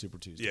we're on Super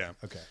Tuesday. Yeah.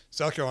 Okay.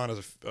 South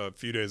Carolina's a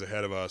few days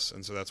ahead of us,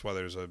 and so that's why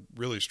there's a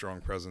really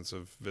strong presence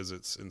of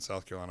visits in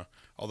South Carolina.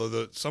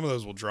 Although some of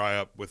those will dry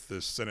up with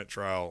this Senate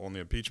trial on the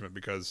impeachment,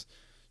 because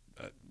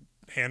a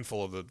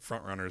handful of the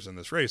front runners in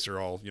this race are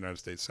all United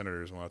States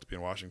senators and will have to be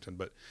in Washington.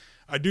 But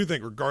I do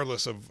think,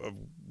 regardless of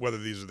whether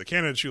these are the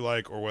candidates you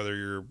like or whether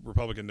you're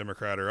Republican,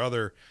 Democrat, or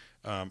other,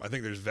 I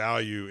think there's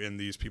value in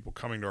these people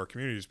coming to our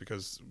communities,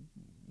 because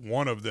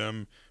one of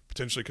them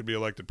potentially could be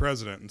elected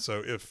president. And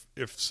so if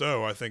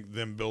so, I think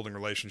them building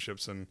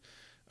relationships and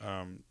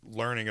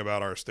learning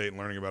about our state and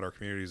learning about our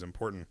community is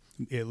important.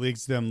 It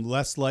makes them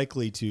less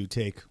likely to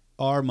take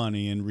our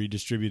money and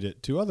redistribute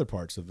it to other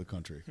parts of the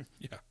country.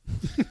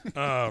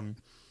 Yeah.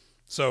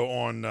 So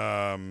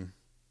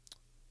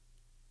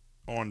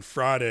on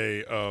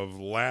Friday of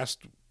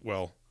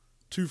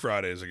 2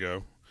 Fridays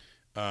ago,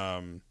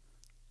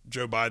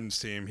 Joe Biden's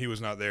team, he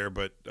was not there,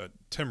 but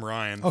Tim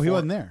Ryan. Oh, he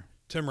wasn't there.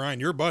 Tim Ryan,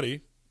 your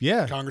buddy.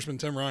 Yeah. Congressman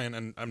Tim Ryan,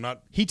 and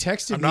He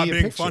texted me. I'm not a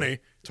being picture. funny.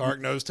 Tarek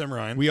knows Tim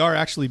Ryan. We are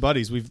actually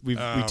buddies. We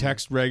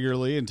text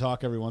regularly and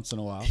talk every once in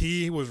a while.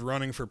 He was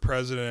running for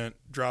president,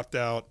 dropped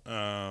out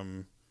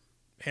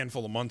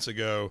handful of months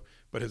ago,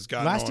 but has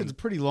gotten lasted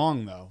pretty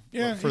long though.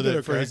 Yeah, for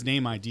his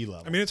name ID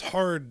level. I mean, it's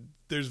hard.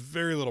 There's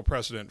very little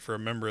precedent for a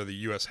member of the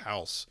U.S.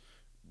 House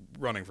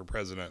running for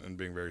president and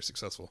being very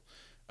successful.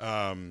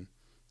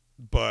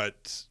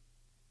 But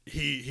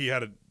he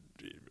had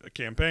a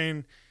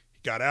campaign.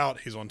 Got out.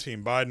 He's on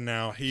Team Biden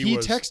now. He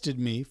texted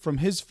me from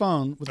his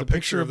phone with a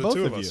picture of the both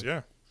two of us. you.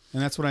 Yeah,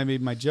 and that's when I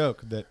made my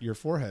joke that your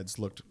foreheads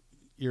looked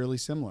eerily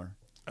similar.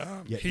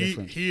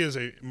 He is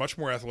a much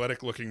more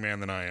athletic looking man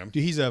than I am.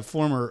 Dude, he's a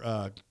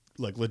former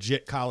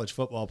legit college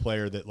football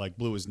player that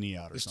blew his knee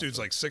out. This dude's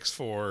like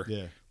 6'4".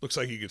 Yeah, looks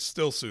like he could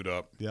still suit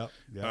up. Yep.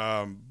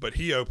 But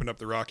he opened up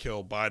the Rock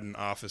Hill Biden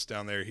office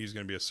down there. He's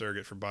going to be a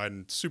surrogate for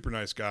Biden. Super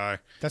nice guy.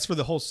 That's for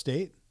the whole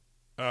state.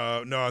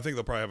 No, I think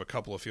they'll probably have a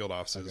couple of field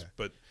offices. Okay.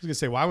 But I was gonna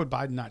say, why would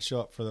Biden not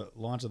show up for the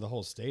launch of the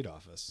whole state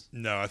office?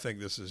 No, I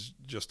think this is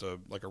just a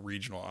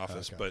regional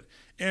office. Okay. But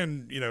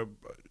a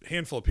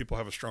handful of people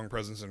have a strong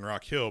presence in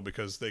Rock Hill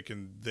because they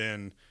can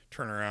then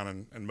turn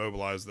around and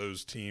mobilize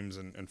those teams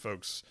and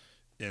folks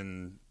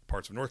in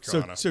parts of North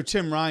Carolina. So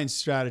Tim Ryan's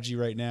strategy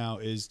right now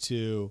is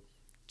to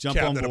jump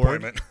cabinet on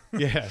board. Appointment.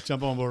 Yeah,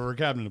 jump on board for a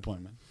cabinet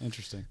appointment.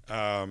 Interesting.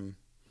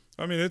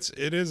 I mean,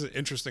 it is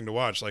interesting to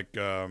watch. Like,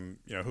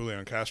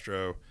 Julian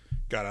Castro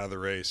got out of the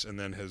race and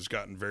then has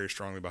gotten very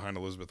strongly behind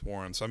Elizabeth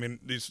Warren. So, I mean,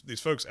 these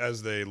folks,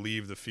 as they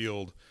leave the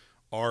field,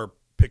 are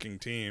picking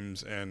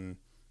teams, and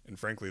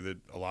frankly, that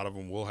a lot of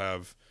them will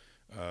have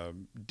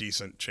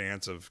decent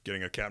chance of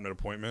getting a cabinet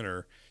appointment,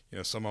 or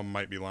some of them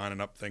might be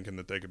lining up thinking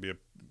that they could be a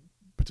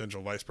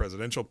potential vice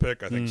presidential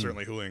pick. I think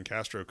certainly Julian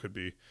Castro could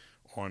be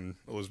on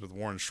Elizabeth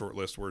Warren's short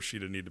list where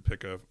she'd need to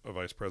pick a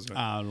vice president.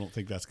 I don't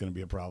think that's going to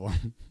be a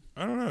problem.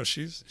 I don't know.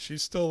 She's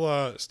still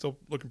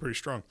looking pretty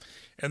strong.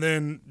 And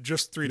then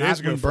just 3 Not days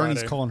ago, when Bernie's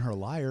Friday, calling her a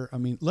liar. I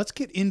mean, let's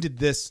get into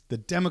this, the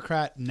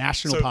Democrat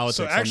national politics.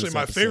 So on actually, this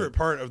my episode. favorite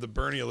part of the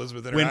Bernie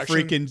Elizabeth When interaction,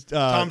 freaking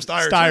Tom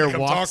Steyer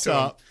walks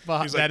up, He's that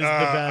like, is the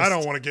best. I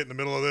don't want to get in the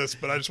middle of this,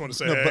 but I just want to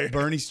say, No, hey. but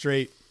Bernie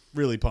straight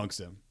really punks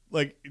him.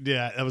 Like,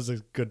 yeah, that was a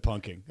good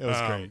punking. It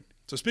was great.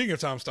 So speaking of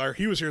Tom Steyer,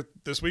 he was here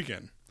this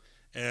weekend,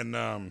 and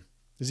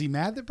Is he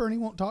mad that Bernie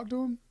won't talk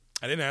to him?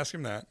 I didn't ask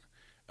him that,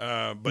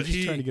 but He's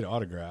just trying to get an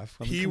autograph.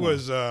 I mean, he come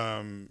was.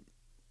 on.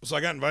 So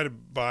I got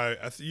invited by,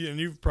 and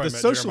you've probably The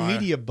met social Jeremiah.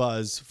 media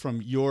buzz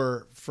from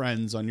your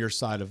friends on your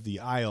side of the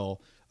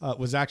aisle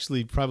was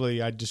actually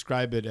probably, I'd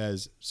describe it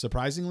as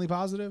surprisingly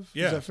positive.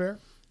 Yeah. Is that fair?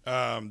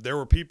 There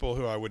were people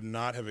who I would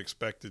not have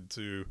expected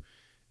to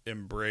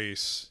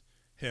embrace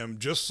him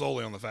just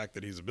solely on the fact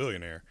that he's a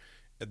billionaire,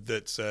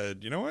 that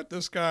said, you know what,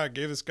 this guy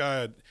gave this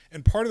guy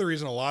and part of the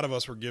reason a lot of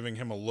us were giving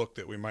him a look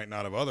that we might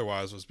not have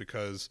otherwise was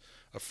because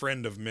a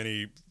friend of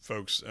many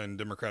folks in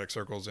Democratic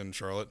circles in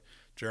Charlotte,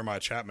 Jeremiah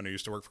Chapman, who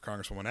used to work for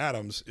Congresswoman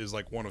Adams, is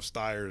like one of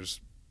Steyer's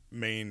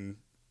main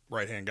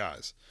right-hand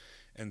guys.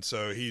 And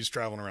so he's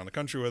traveling around the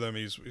country with him.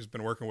 He's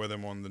been working with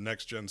him on the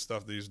next gen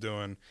stuff that he's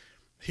doing.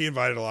 He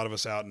invited a lot of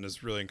us out and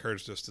has really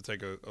encouraged us to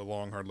take a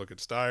long, hard look at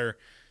Steyer.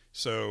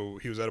 So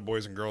he was at a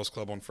Boys and Girls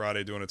Club on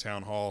Friday doing a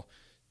town hall.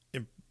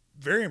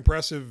 Very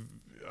impressive,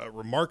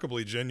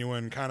 remarkably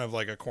genuine, kind of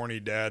like a corny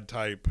dad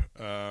type.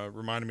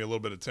 Reminded me a little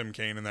bit of Tim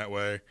Kaine in that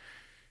way.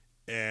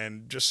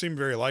 And just seemed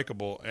very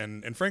likable.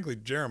 And frankly,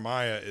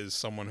 Jeremiah is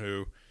someone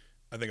who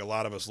I think a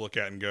lot of us look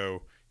at and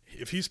go,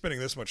 if he's spending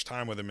this much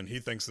time with him and he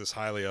thinks this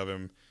highly of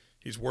him,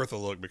 he's worth a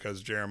look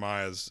because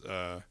Jeremiah's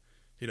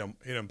he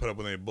don't put up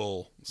with any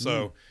bull.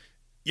 So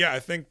yeah, I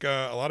think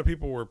a lot of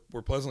people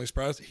were pleasantly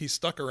surprised. He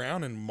stuck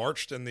around and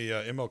marched in the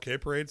MLK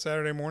parade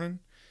Saturday morning,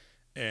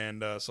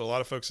 and so a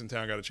lot of folks in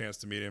town got a chance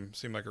to meet him.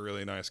 Seemed like a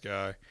really nice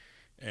guy,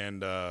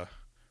 and but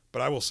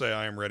I will say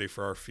I am ready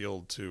for our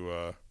field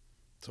to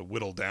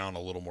whittle down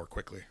a little more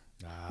quickly.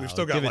 We've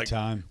still got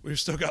time. We've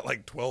still got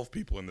like 12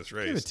 people in this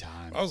race. Give it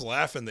time. I was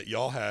laughing that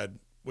y'all had.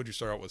 Would you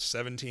start out with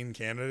 17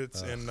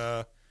 candidates in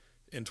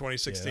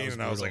 2016, Yeah,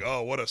 and I was like, brutal.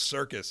 oh, what a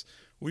circus.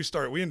 We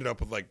ended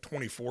up with like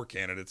 24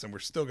 candidates, and we're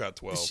still got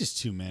 12. It's just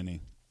too many.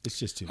 It's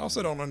just too I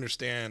also many. don't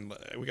understand.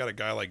 We got a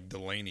guy like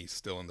Delaney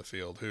still in the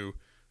field who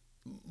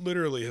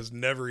literally has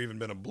never even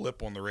been a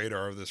blip on the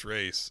radar of this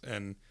race,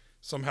 and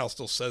somehow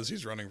still says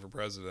he's running for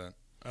president.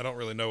 I don't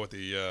really know what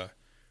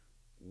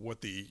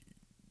the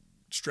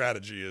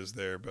strategy is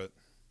there, but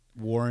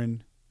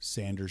Warren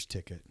Sanders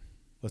ticket.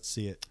 Let's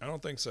see it. I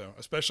don't think so,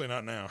 especially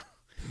not now.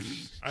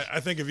 I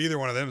think if either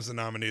one of them is the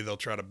nominee, they'll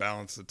try to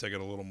balance the ticket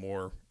a little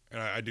more.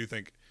 And I do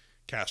think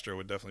Castro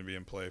would definitely be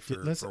in play for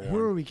Who are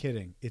Warren. we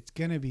kidding? It's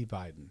going to be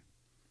Biden.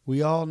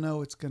 We all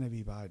know it's going to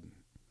be Biden.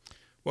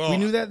 Well, We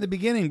knew that at the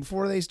beginning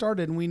before they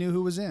started, and we knew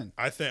who was in.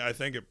 I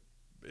think it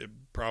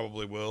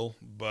probably will,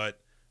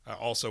 but I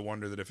also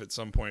wonder that if at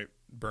some point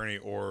Bernie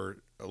or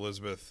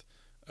Elizabeth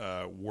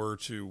were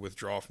to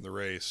withdraw from the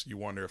race, you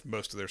wonder if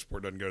most of their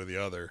support doesn't go to the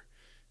other,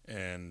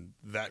 and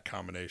that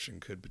combination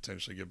could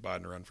potentially give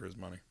Biden a run for his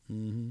money.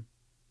 Mm-hmm.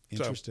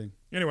 Interesting.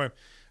 So, anyway,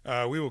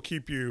 we will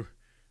keep you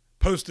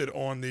posted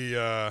on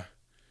the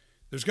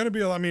there's going to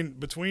be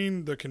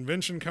between the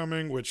convention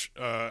coming, which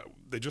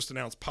they just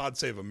announced Pod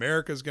Save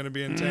America is going to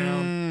be in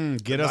town.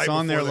 Get The us night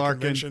on there, before the Larkin.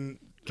 convention.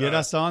 Get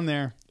us on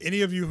there.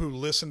 Any of you who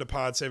listen to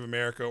Pod Save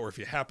America, or if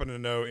you happen to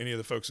know any of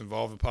the folks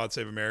involved with Pod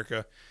Save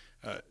America,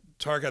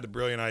 Tarek had the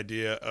brilliant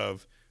idea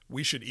of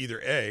we should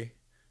either A,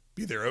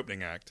 be their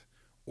opening act,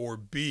 or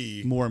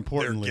B, More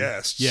importantly, their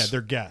guests. Yeah,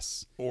 they're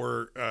guests.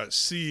 Or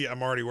C,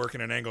 I'm already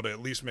working an angle to at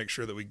least make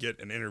sure that we get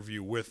an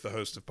interview with the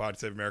host of Pod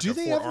Save America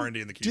for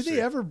R&D in the QC. Do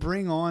they ever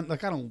bring on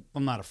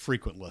I'm not a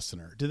frequent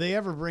listener. Do they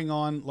ever bring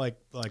on like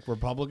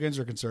Republicans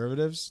or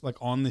conservatives like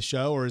on the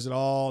show, or is it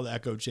all the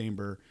echo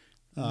chamber?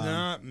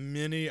 Not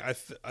many. I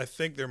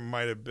think there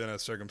might have been a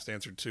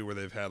circumstance or two where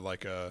they've had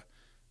like a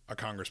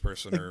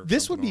congressperson or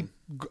This would something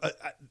be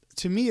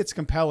to me it's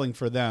compelling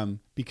for them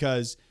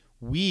because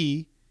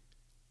we,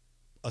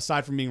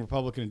 aside from being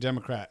Republican and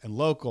Democrat and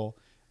local,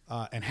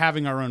 and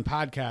having our own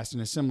podcast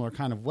in a similar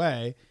kind of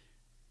way,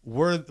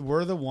 we're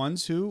the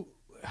ones who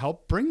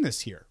helped bring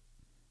this here.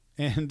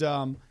 And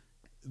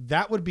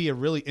that would be a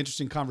really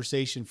interesting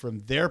conversation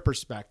from their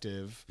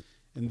perspective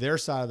and their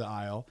side of the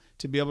aisle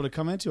to be able to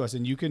come into us.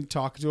 And you can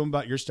talk to them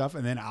about your stuff,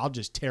 and then I'll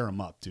just tear them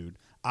up, dude.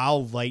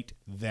 I'll light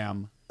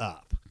them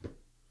up.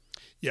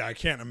 Yeah, I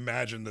can't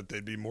imagine that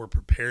they'd be more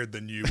prepared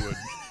than you would.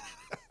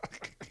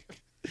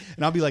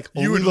 And I'll be like,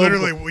 You would only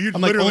literally, local- you'd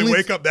I'm like, literally only-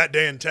 wake up that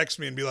day and text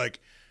me and be like,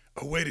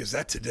 "Oh wait, is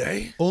that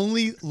today?"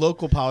 Only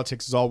local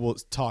politics is all we'll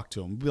talk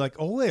to them. Be like,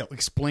 oh wait,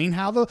 explain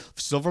how the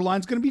Silver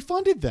Line's going to be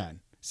funded.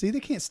 Then see, they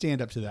can't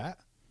stand up to that.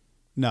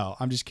 No,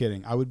 I'm just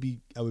kidding. I would be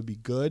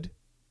good,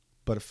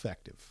 but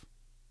effective.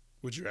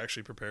 Would you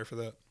actually prepare for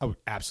that? I would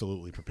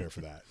absolutely prepare for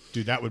that.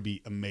 Dude, that would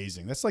be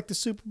amazing. That's like the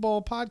Super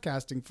Bowl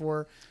podcasting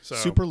for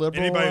super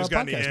liberal anybody who's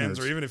got any podcast ends,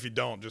 nerds. or even if you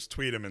don't, just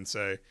tweet them and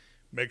say,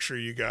 make sure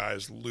you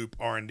guys loop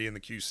R&D and the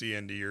QC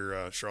into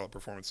your Charlotte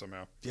performance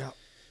somehow. Yeah.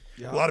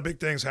 A lot of big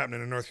things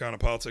happening in North Carolina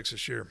politics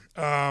this year.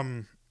 I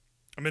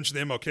mentioned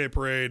the MLK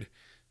parade.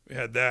 We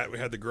had that. We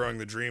had the Growing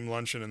the Dream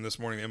luncheon, and this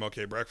morning the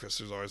MLK breakfast.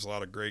 There's always a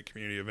lot of great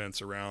community events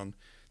around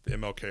the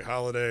MLK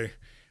holiday.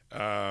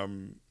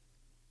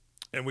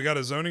 And we got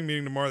a zoning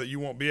meeting tomorrow that you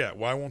won't be at.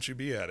 Why won't you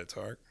be at it,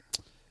 Tark?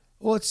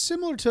 Well, it's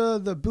similar to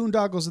the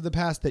boondoggles of the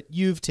past that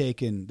you've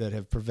taken that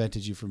have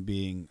prevented you from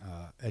being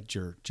at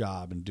your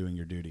job and doing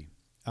your duty.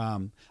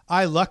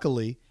 I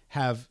luckily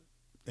have,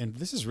 and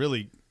this is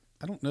really,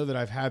 I don't know that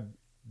I've had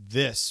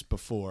this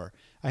before.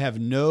 I have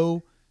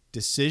no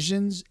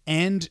decisions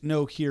and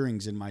no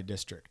hearings in my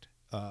district.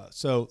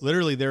 So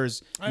literally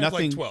there's I have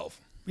nothing. like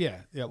 12. Yeah.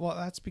 Well,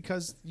 that's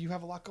because you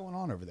have a lot going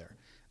on over there.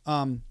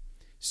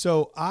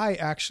 So I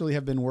actually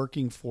have been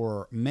working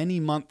for many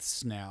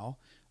months now.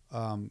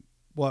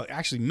 Well,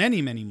 actually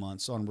many, many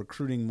months on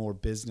recruiting more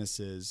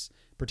businesses,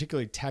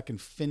 particularly tech and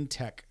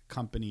fintech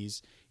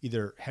companies,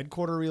 either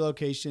headquarter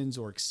relocations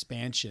or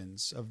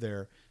expansions of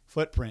their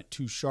footprint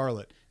to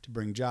Charlotte to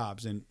bring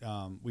jobs. And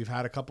we've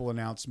had a couple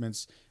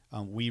announcements.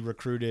 We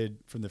recruited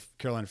from the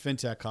Carolina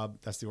FinTech Hub.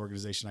 That's the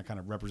organization I kind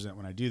of represent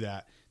when I do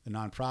that, the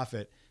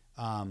nonprofit.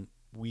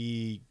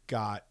 We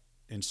got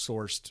and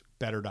sourced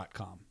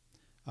Better.com.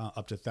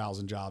 Up to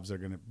 1,000 jobs are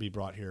going to be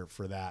brought here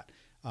for that.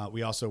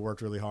 We also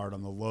worked really hard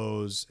on the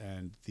Lowe's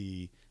and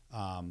the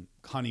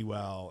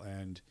Honeywell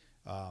and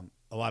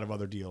a lot of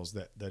other deals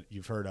that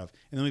you've heard of.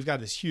 And then we've got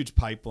this huge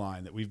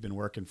pipeline that we've been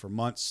working for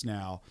months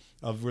now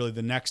of really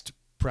the next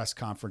press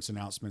conference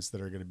announcements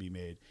that are going to be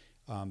made.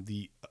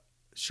 The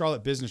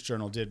Charlotte Business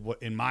Journal did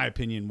what, in my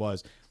opinion,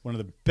 was one of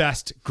the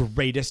best,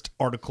 greatest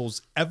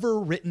articles ever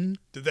written.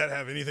 Did that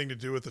have anything to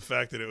do with the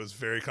fact that it was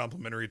very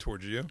complimentary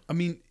towards you? I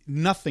mean,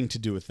 nothing to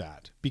do with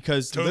that,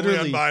 because Totally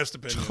literally unbiased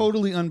opinion.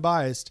 Totally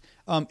unbiased.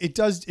 It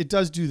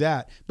does do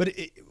that, but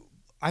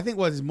I think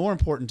what is more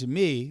important to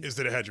me Is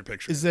that it had your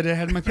picture? is that it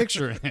had my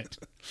picture in it.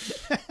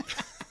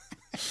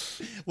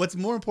 What's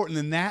more important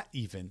than that,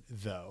 even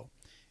though,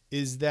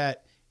 is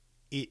that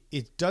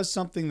it does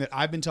something that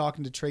I've been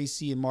talking to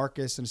Tracy and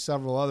Marcus and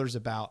several others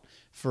about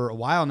for a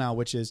while now,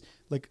 which is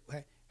like,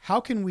 how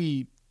can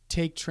we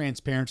take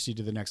transparency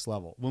to the next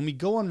level? When we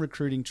go on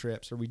recruiting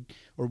trips or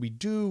we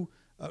do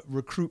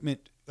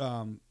recruitment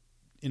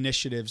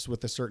initiatives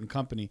with a certain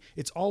company,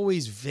 it's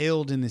always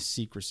veiled in this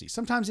secrecy.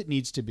 Sometimes it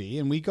needs to be,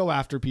 and we go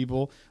after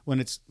people when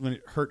it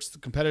hurts the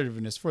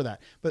competitiveness for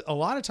that. But a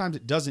lot of times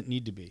it doesn't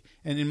need to be.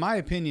 And in my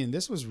opinion,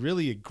 this was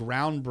really a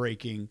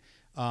groundbreaking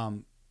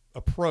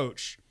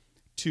approach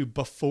to,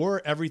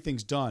 before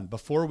everything's done,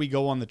 before we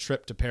go on the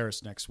trip to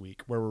Paris next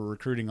week, where we're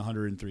recruiting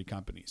 103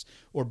 companies,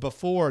 or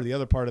before, the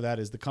other part of that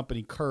is the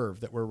company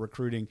Curve that we're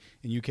recruiting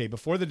in UK,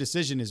 before the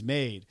decision is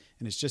made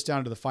and it's just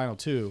down to the final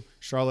two,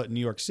 Charlotte and New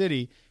York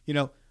City,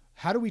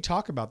 how do we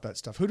talk about that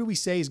stuff? Who do we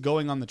say is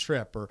going on the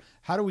trip? Or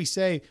how do we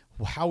say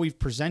how we've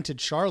presented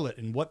Charlotte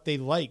and what they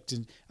liked?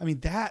 And I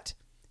mean, that,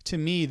 to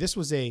me, this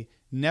was a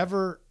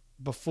never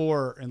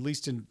before, at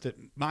least in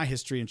my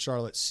history in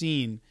Charlotte,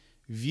 seen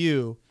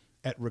view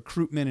at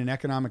recruitment and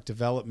economic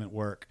development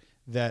work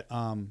that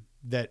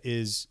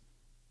is,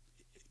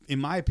 in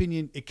my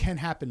opinion, it can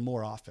happen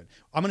more often.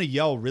 I'm going to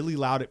yell really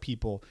loud at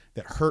people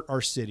that hurt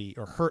our city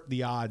or hurt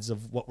the odds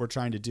of what we're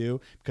trying to do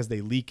because they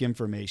leak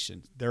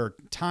information. There are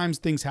times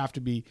things have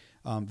to be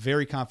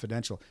very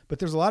confidential, but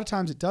there's a lot of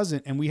times it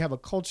doesn't, and we have a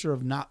culture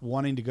of not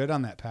wanting to go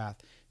down that path.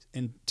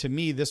 And to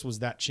me, this was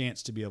that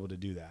chance to be able to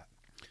do that.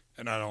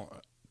 And I don't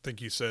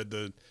think you said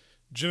the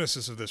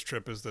genesis of this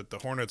trip is that the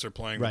Hornets are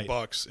playing Right. the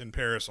Bucks in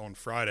Paris on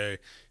Friday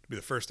to be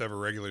the first ever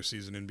regular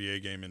season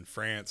NBA game in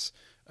France.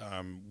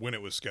 When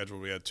it was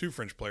scheduled, we had two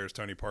French players,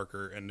 Tony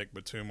Parker and Nick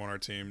Batum, on our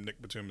team. Nick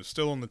Batum is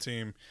still on the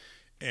team,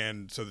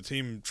 and so the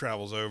team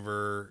travels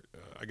over,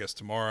 I guess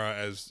tomorrow,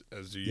 as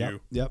do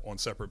you, Yep. on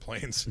separate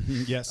planes.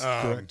 Yes,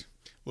 correct.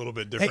 A little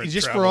bit different. Hey,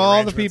 just travel for all the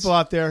arrangements. people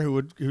out there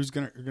who's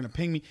gonna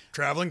ping me,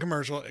 Traveling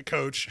commercial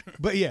coach.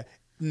 but yeah,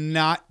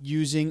 not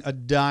using a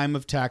dime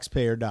of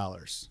taxpayer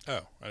dollars.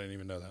 Oh, I didn't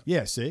even know that.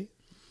 Yeah, see,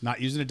 not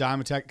using a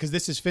dime of tax, because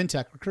this is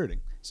fintech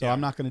recruiting, so Yeah.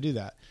 I'm not going to do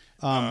that.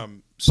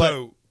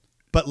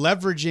 But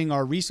leveraging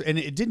our resource, and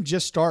it didn't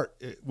just start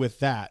with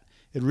that.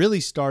 It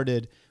really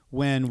started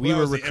when we that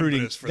were was the recruiting.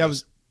 impetus for That this.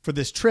 was for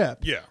this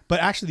trip. Yeah.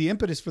 But actually, the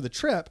impetus for the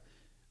trip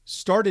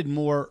started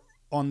more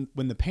on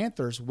when the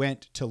Panthers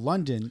went to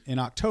London in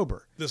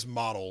October. this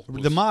model.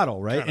 The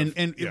model, right? kind of-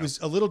 And it yeah. was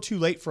a little too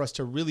late for us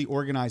to really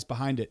organize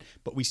behind it,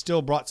 but we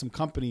still brought some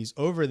companies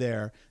over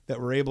there that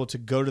were able to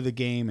go to the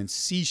game and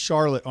see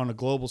Charlotte on a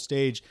global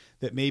stage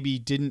that maybe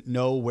didn't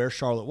know where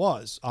Charlotte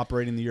was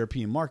operating in the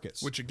European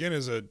markets. Which again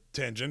is a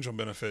tangential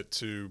benefit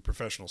to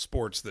professional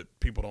sports that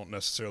people don't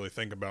necessarily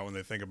think about when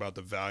they think about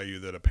the value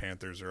that a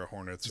Panthers or a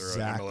Hornets or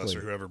Exactly. a MLS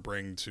or whoever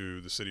bring to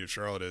the city of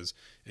Charlotte is.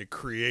 It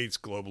creates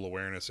global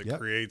awareness. It Yep.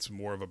 creates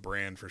more of a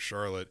brand for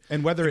Charlotte.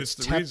 And whether it's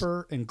the reason-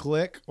 Tepper and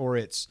Glick or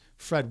it's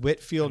Fred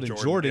Whitfield and And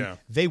Jordan, yeah.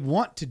 they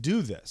want to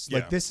do this.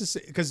 Like Yeah. this is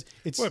because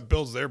it's Well, it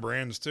builds their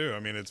brands too.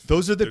 I mean, it's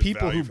those are the there's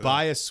people value who for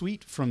buy them. a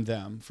suite from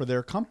them for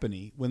their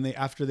company when they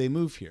after they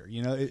move here.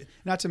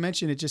 Not to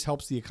mention it just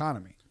helps the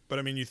economy. But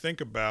I mean, you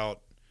think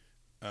about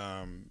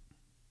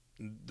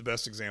the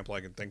best example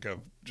I can think of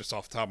just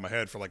off the top of my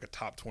head for like a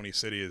top 20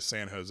 city is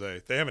San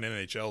Jose. They have an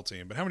NHL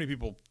team, but how many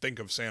people think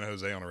of San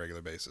Jose on a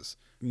regular basis?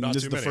 Not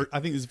This too is the many. fir- I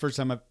think this is the first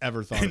time I've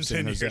ever thought In of San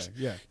 10 Jose. years.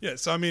 Yeah. Yeah.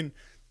 So I mean,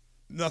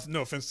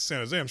 no offense to San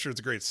Jose, I'm sure it's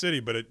a great city,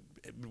 but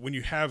when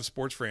you have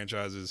sports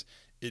franchises,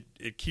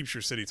 it keeps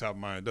your city top of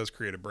mind. It does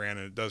create a brand,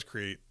 and it does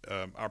create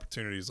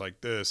opportunities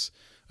like this,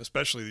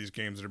 especially these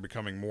games that are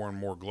becoming more and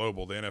more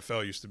global. The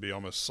NFL used to be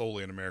almost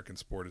solely an American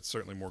sport. It's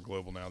certainly more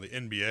global now. The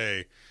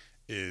NBA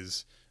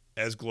is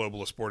as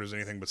global a sport as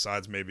anything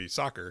besides maybe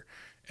soccer,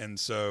 and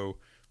so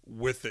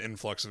with the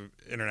influx of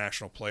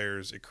international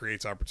players, it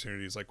creates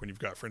opportunities. Like when you've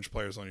got French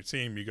players on your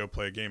team, you go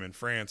play a game in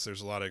France.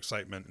 There's a lot of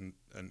excitement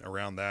and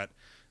around that.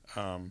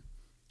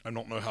 I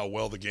don't know how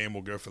well the game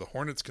will go for the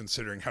Hornets,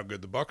 considering how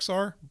good the Bucks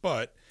are,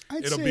 but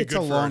I'd it'll say be it's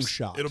good a for long our,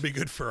 shot. It'll be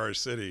good for our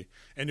city,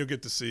 and you'll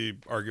get to see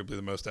arguably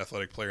the most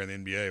athletic player in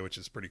the NBA, which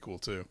is pretty cool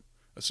too.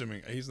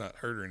 Assuming he's not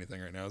hurt or anything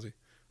right now, is he?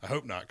 I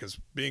hope not, because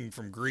being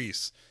from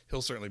Greece,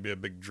 he'll certainly be a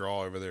big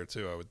draw over there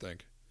too. I would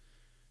think.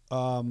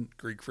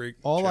 Greek freak.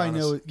 All I Giannis.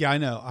 know, yeah, I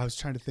know. I was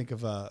trying to think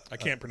of I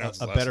can't pronounce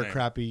a his last better name.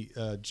 crappy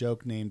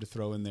joke name to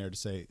throw in there to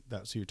say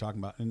that's who you're talking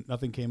about, and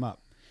nothing came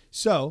up.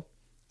 So,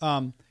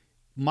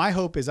 my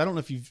hope is I don't know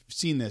if you've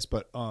seen this,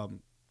 but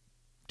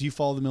do you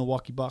follow the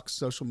Milwaukee Bucks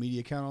social media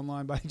account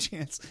online by any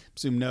chance?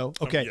 Assume no.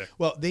 Okay. yeah.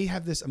 Well, they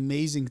have this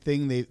amazing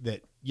thing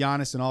that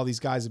Giannis and all these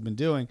guys have been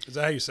doing. Is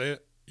that how you say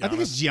it? I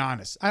think it's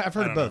Giannis. I've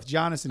heard I of don't both,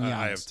 Giannis and Giannis.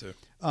 I have too.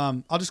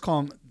 I'll just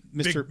call him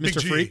Mr. Big Mr.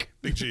 G. Freak.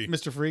 Big G.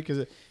 Mr. Freak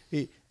is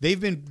they've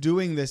been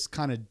doing this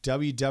kind of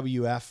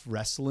WWF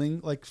wrestling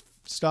like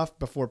stuff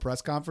before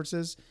press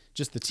conferences,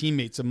 just the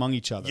teammates among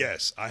each other.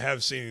 Yes, I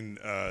have seen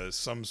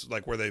some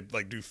like where they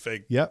like do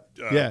fake. Yep.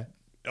 Yeah.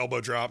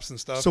 Elbow drops and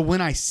stuff. So when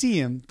I see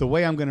him, the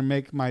way I'm going to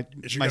make my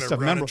Is you're my gonna stuff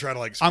run and memorable, try to,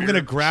 like, I'm going to spear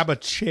him? grab a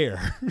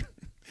chair.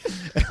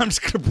 And I'm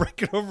just going to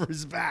break it over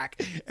his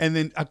back. And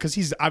then, because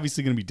he's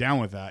obviously going to be down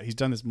with that. He's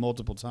done this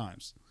multiple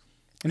times.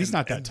 And he's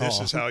not that and tall. This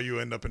is how you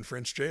end up in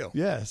French jail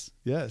Yes.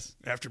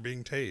 after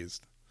being tased.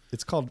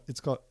 It's called,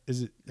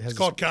 is it? It's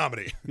called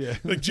comedy. Yeah.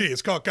 Like, gee,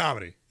 it's called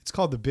comedy. It's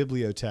called the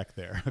bibliothèque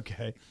there.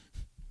 Okay.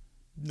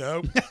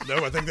 No,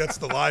 I think that's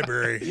the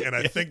library, and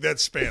I think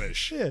that's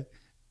Spanish. Yeah.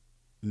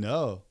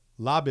 No.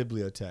 La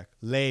bibliothèque.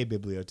 Les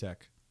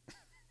bibliothèques.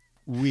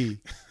 Oui.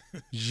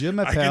 Je I can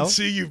m'appelle.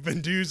 see you've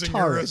been using Tarek.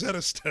 your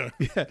Rosetta Stone.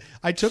 Yeah.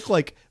 I took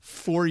like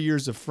 4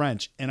 years of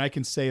French, and I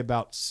can say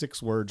about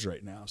 6 words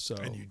right now. So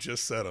And you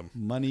just said them.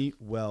 money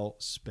well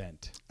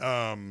spent.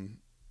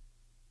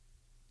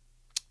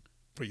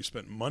 But you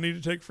spent money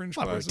to take French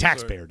Well, classes?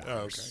 taxpayer or-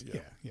 dollars. Oh,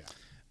 okay,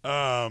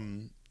 Yeah.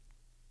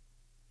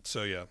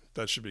 So yeah,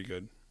 that should be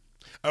good.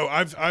 Oh,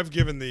 I've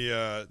given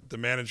the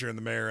manager and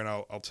the mayor, and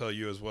I'll tell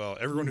you as well.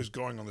 Everyone who's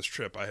going on this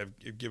trip, I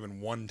have given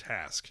one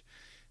task,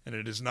 and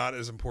it is not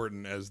as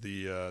important as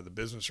the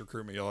business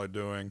recruitment y'all are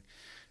doing,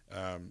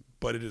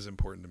 but it is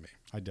important to me.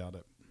 I doubt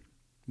it.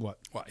 What?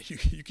 Why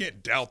you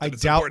can't doubt that I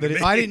it's doubt important that.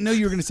 to me. I didn't know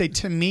you were going to say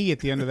to me at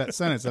the end of that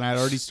sentence, and I had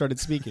already started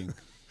speaking.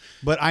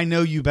 But I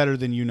know you better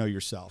than you know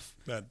yourself.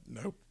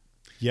 Nope.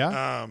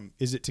 Yeah.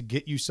 Is it to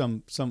get you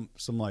some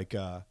like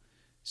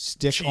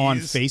stick on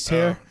Cheese. face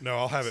hair? No,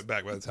 I'll have it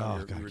back by the time Oh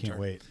we God, I return. can't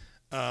wait.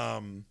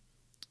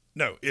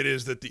 No, it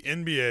is that the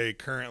NBA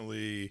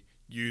currently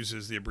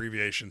uses the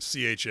abbreviation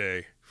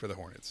CHA for the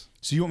Hornets.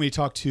 So you want me to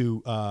talk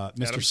to Mr.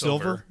 Adam Silver?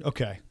 Silver.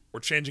 Okay, We're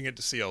changing it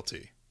to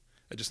CLT.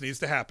 It just needs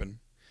to happen.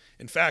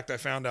 In fact, I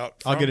found out.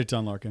 I'll get it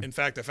done, Larkin. In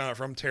fact, I found out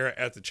from Tara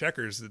at the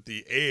Checkers that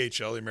the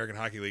AHL, the American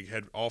Hockey League,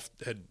 had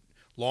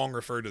long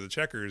referred to the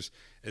Checkers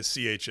as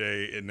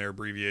CHA in their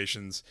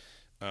abbreviations.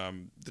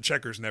 The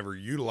Checkers never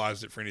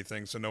utilized it for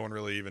anything, so no one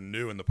really even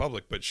knew in the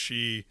public. But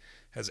she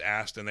has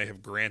asked, and they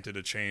have granted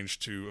a change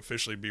to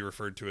officially be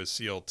referred to as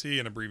CLT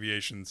in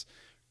abbreviations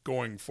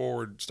going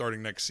forward,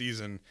 starting next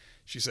season.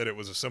 She said it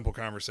was a simple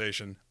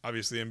conversation.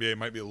 Obviously, the NBA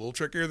might be a little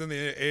trickier than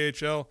the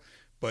AHL,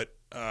 but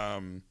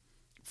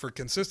for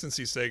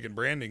consistency's sake and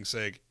branding's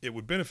sake, it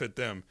would benefit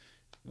them.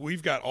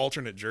 We've got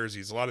alternate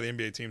jerseys. A lot of the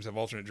NBA teams have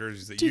alternate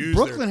jerseys that Dude, use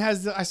Brooklyn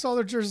has. I saw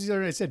their jerseys the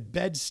other day. It said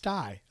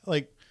Bed-Stuy.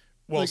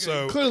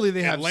 So clearly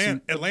they have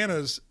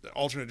Atlanta's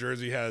alternate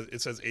jersey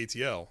says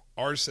ATL.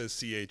 Ours says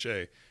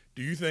CHA.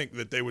 Do you think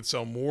that they would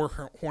sell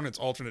more Hornets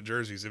alternate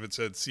jerseys if it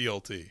said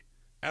CLT?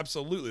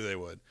 Absolutely, they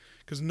would,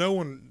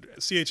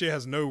 because CHA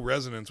has no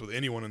resonance with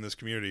anyone in this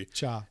community.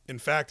 Cha. In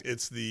fact,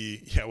 it's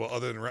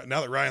other than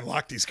now that Ryan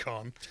Lochte's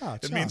gone,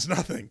 it means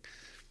nothing.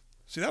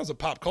 See, that was a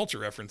pop culture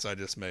reference I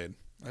just made.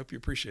 I hope you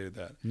appreciated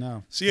that.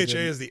 No. CHA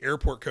is the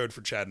airport code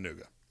for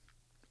Chattanooga.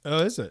 Oh,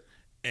 is it?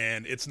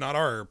 And it's not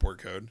our airport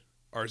code.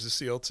 Ours is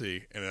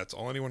CLT, and that's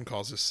all anyone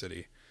calls this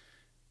city.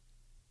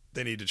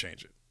 They need to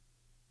change it.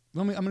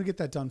 I'm going to get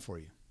that done for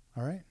you.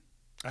 All right?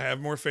 I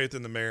have more faith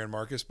in the mayor and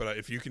Marcus, but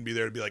if you can be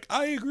there to be like,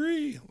 I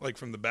agree, like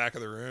from the back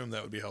of the room,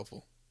 that would be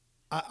helpful.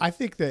 I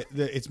think that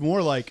it's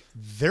more like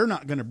they're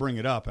not going to bring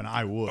it up, and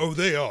I would. Oh,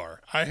 they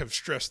are. I have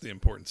stressed the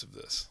importance of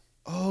this.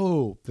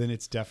 Oh, then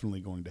it's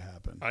definitely going to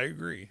happen. I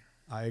agree.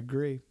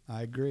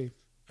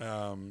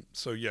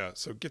 So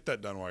get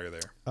that done while you're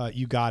there.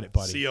 You got it,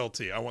 buddy.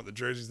 CLT. I want the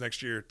jerseys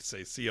next year to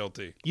say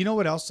CLT. You know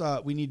what else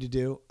we need to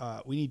do?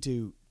 We need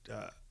to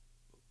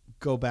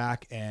go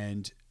back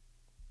and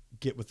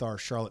get with our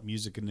Charlotte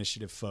Music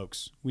Initiative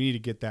folks. We need to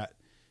get that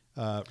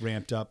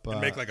ramped up. And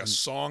make like a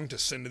song to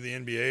send to the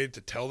NBA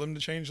to tell them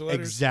to change the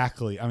letters?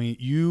 Exactly. I mean,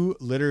 you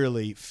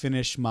literally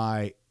finish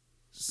my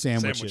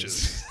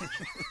sandwiches.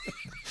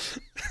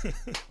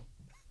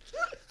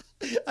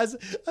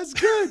 That's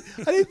good.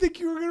 I didn't think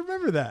you were going to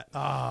remember that.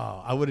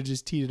 Oh, I would have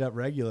just teed it up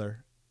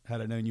regular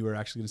had I known you were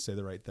actually going to say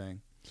the right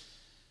thing.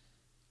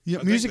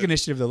 Music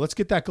Initiative, though, let's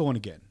get that going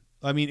again.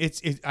 I mean,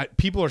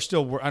 people are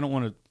still,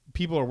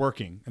 people are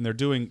working and they're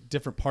doing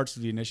different parts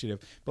of the initiative,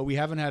 but we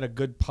haven't had a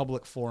good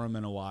public forum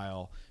in a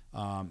while.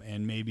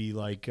 And maybe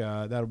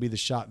that'll be the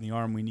shot in the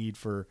arm we need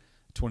for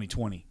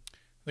 2020. I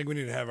think we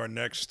need to have our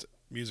next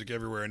Music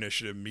Everywhere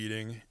Initiative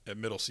meeting at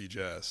Middle C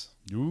Jazz.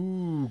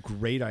 Ooh,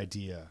 great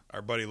idea.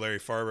 Our buddy Larry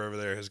Farber over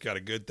there has got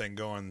a good thing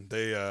going.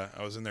 I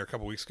was in there a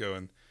couple weeks ago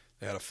and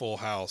they had a full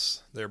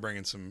house. They're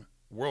bringing some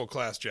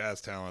world-class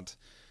jazz talent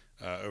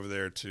over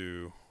there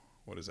to,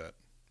 what is that?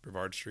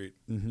 Brevard Street.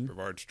 Mm-hmm.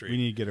 Brevard Street. We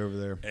need to get over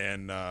there.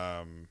 And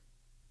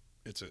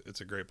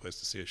it's a great place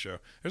to see a show.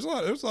 There was a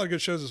lot of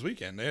good shows this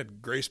weekend. They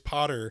had Grace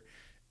Potter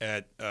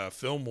at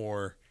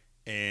Fillmore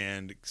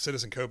and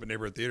Citizen Cope at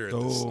Neighborhood Theater.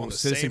 On the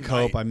Citizen same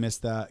Cope! night. I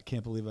missed that.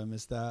 Can't believe I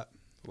missed that.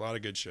 A lot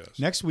of good shows.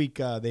 Next week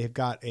they have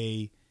got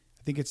I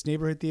think it's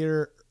Neighborhood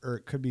Theater or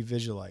it could be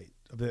Visualite.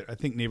 I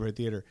think Neighborhood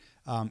Theater.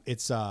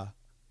 It's a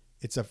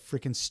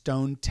freaking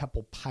Stone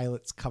Temple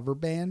Pilots cover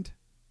band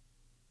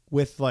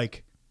with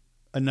like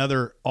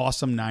another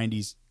awesome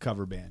 90s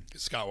cover band.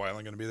 Is Scott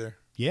Weiland going to be there?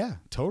 Yeah,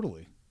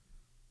 totally.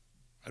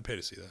 I'd pay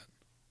to see that.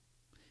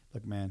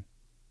 Look, man.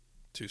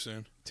 Too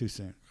soon? Too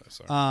soon. Oh,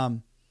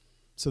 sorry.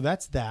 So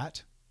that's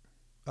that.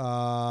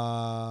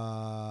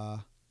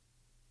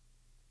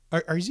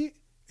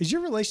 Is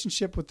your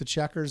relationship with the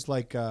Checkers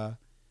like symbiotic?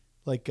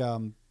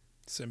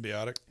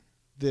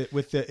 On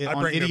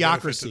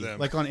Idiocracy,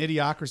 like on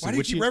Idiocracy. Why do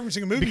you keep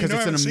referencing a movie? Because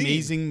it's an seen?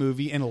 amazing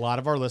movie, and a lot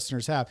of our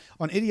listeners have.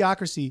 On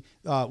Idiocracy,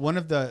 one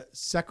of the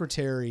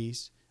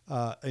secretaries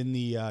in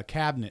the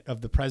cabinet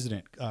of the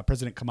president,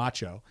 President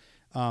Camacho,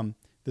 I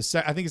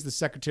think it's the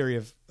Secretary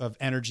of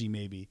Energy,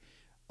 maybe,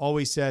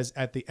 always says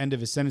at the end of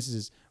his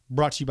sentences,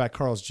 "Brought to you by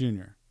Carl's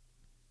Jr."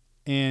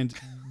 And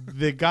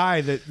the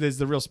guy that is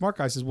the real smart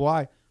guy says,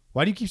 "Why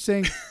do you keep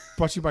saying?"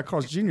 Brought to you by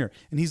Carl's Jr.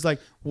 And he's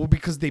like, well,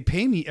 because they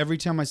pay me every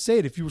time I say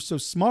it. If you were so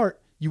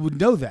smart, you would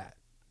know that,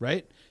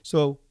 right?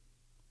 So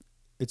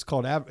it's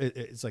called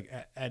it's like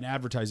an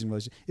advertising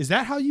relationship. Is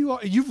that how you are?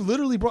 You've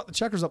literally brought the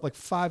Checkers up like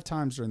 5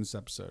 times during this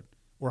episode,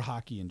 or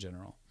hockey in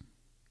general.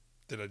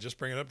 Did I just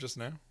bring it up just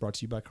now? Brought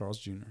to you by Carl's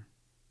Jr.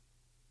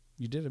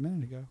 You did a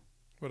minute ago.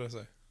 What did I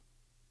say?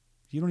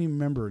 You don't even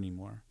remember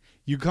anymore.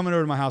 You coming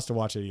over to my house to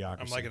watch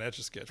Idiocracy. I'm like an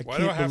Etch-a-Sketch. Why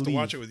do I have to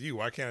watch it with you?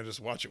 Why can't I just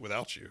watch it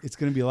without you? It's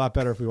going to be a lot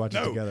better if we watch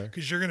it together. No,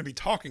 because you're going to be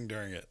talking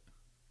during it.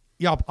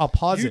 Yeah, I'll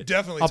pause it. You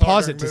definitely I'll talk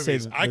pause during it to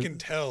movies. save. I can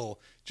tell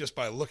just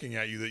by looking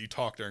at you that you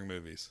talk during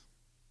movies.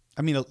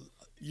 I mean,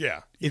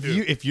 yeah.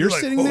 If you're like,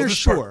 sitting there,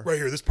 sure. Part, right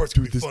here, this part's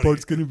going to be funny. This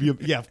part's going to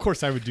be... Yeah, of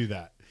course I would do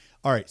that.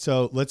 All right,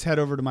 so let's head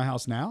over to my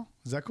house now.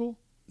 Is that cool?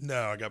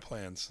 No, I got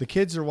plans. The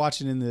kids are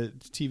watching in the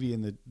TV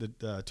in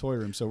the toy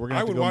room, so we're going to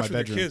have to go in my bedroom. I would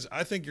watch with your kids.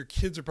 I think your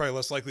kids are probably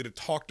less likely to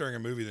talk during a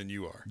movie than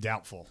you are.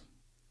 Doubtful.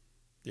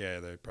 Yeah,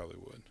 they probably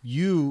would.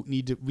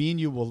 Me and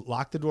you will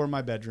lock the door of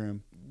my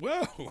bedroom.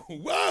 Whoa.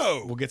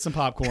 We'll get some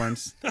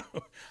popcorns. No,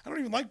 I don't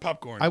even like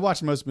popcorn. I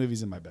watch most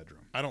movies in my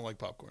bedroom. I don't like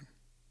popcorn.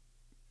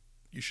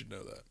 You should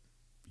know that.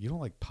 You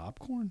don't like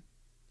popcorn?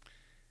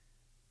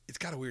 It's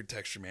got a weird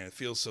texture, man. It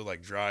feels so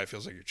like dry. It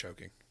feels like you're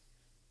choking.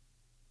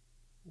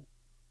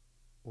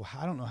 Well,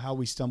 I don't know how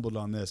we stumbled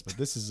on this, but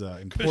this is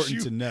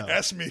important to know.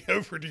 Asked me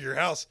over to your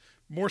house,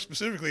 more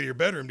specifically to your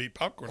bedroom, to eat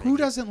popcorn. Who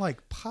doesn't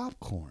like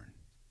popcorn?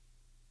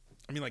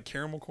 I mean, like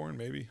caramel corn,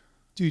 maybe.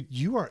 Dude,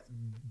 you are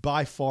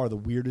by far the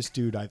weirdest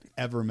dude I've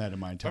ever met in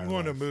my entire life. I'm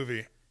going to a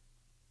movie.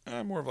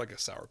 I'm more of like a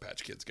Sour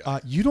Patch Kids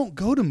guy. You don't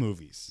go to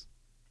movies.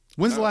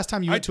 When's the last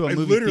time you went to a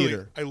movie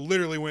theater? I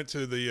literally went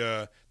to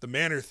the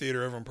Manor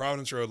Theater over on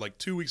Providence Road like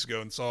 2 weeks ago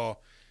and saw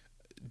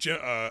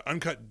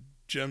Uncut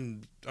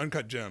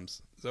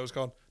Gems. Is that what it's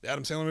called? The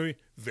Adam Sandler movie?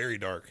 Very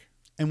dark.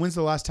 And when's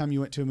the last time you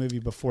went to a movie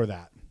before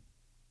that?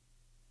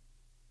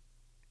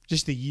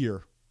 Just the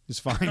year is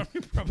fine.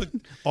 Probably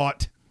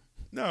Ought.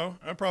 no.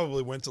 I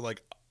probably went to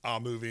like a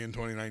movie in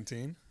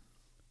 2019.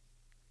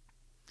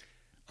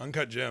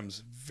 Uncut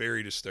Gems,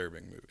 very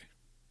disturbing movie,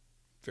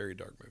 very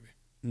dark movie.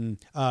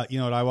 You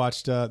know what I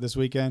watched this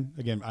weekend?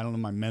 Again, I don't know.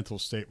 My mental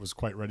state was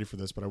quite ready for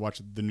this, but I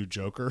watched the new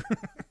Joker.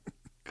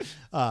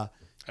 I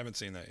haven't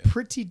seen that yet.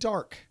 Pretty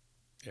dark.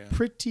 Yeah.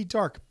 Pretty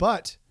dark,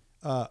 but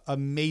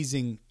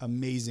amazing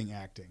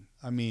acting.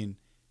 I mean,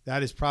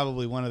 that is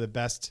probably one of the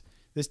best.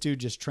 This dude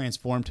just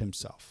transformed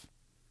himself.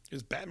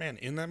 Is Batman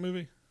in that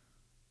movie?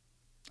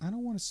 I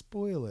don't want to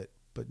spoil it,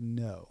 but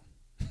no.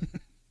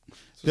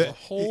 So it's a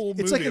whole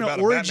movie it's like an about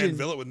origin, a Batman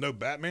villain with no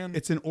Batman?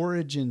 It's an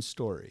origin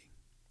story.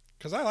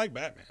 Because I like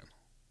Batman.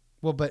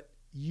 Well, but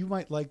you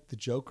might like the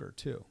Joker,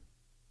 too.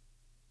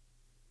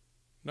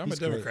 No, I'm a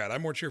Democrat. Great. I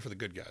more cheer for the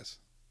good guys.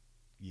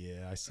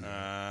 Yeah, I see.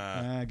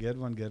 Good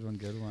one.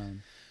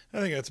 I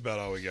think that's about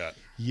all we got.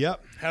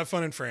 Yep. Have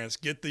fun in France.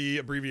 Get the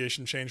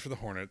abbreviation changed for the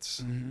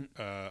Hornets.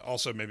 Mm-hmm.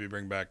 Also, maybe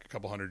bring back a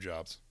couple hundred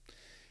jobs.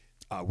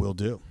 Will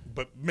do.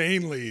 But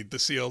mainly the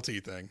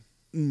CLT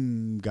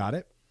thing. Got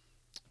it.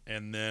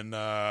 And then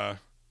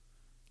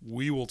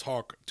we will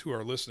talk to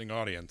our listening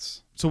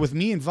audience. So with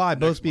me and Vi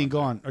both being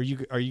gone, are you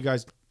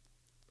guys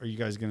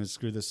going to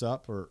screw this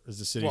up, or is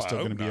the city still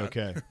going to be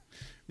okay?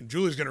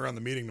 Julie's going to run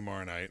the meeting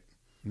tomorrow night.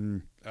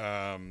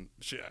 I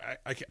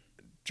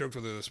joked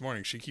with her this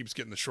morning. She keeps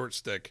getting the short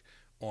stick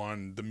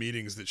on the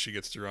meetings that she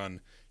gets to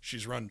run.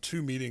 She's run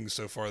 2 meetings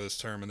so far this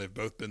term, and they've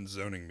both been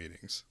zoning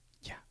meetings.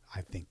 Yeah,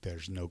 I think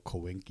there's no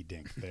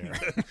coinkydink there.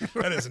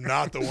 That is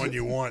not the one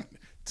you want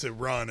to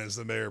run as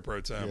the mayor pro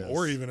tem,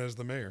 or even as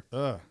the mayor.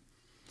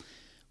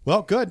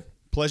 Well, good.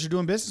 Pleasure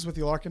doing business with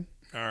you, Larkin.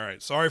 All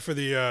right. Sorry for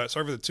the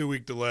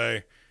 2-week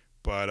delay,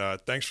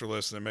 but thanks for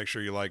listening. Make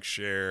sure you like,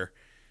 share,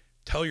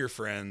 tell your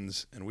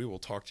friends, and we will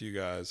talk to you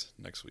guys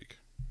next week.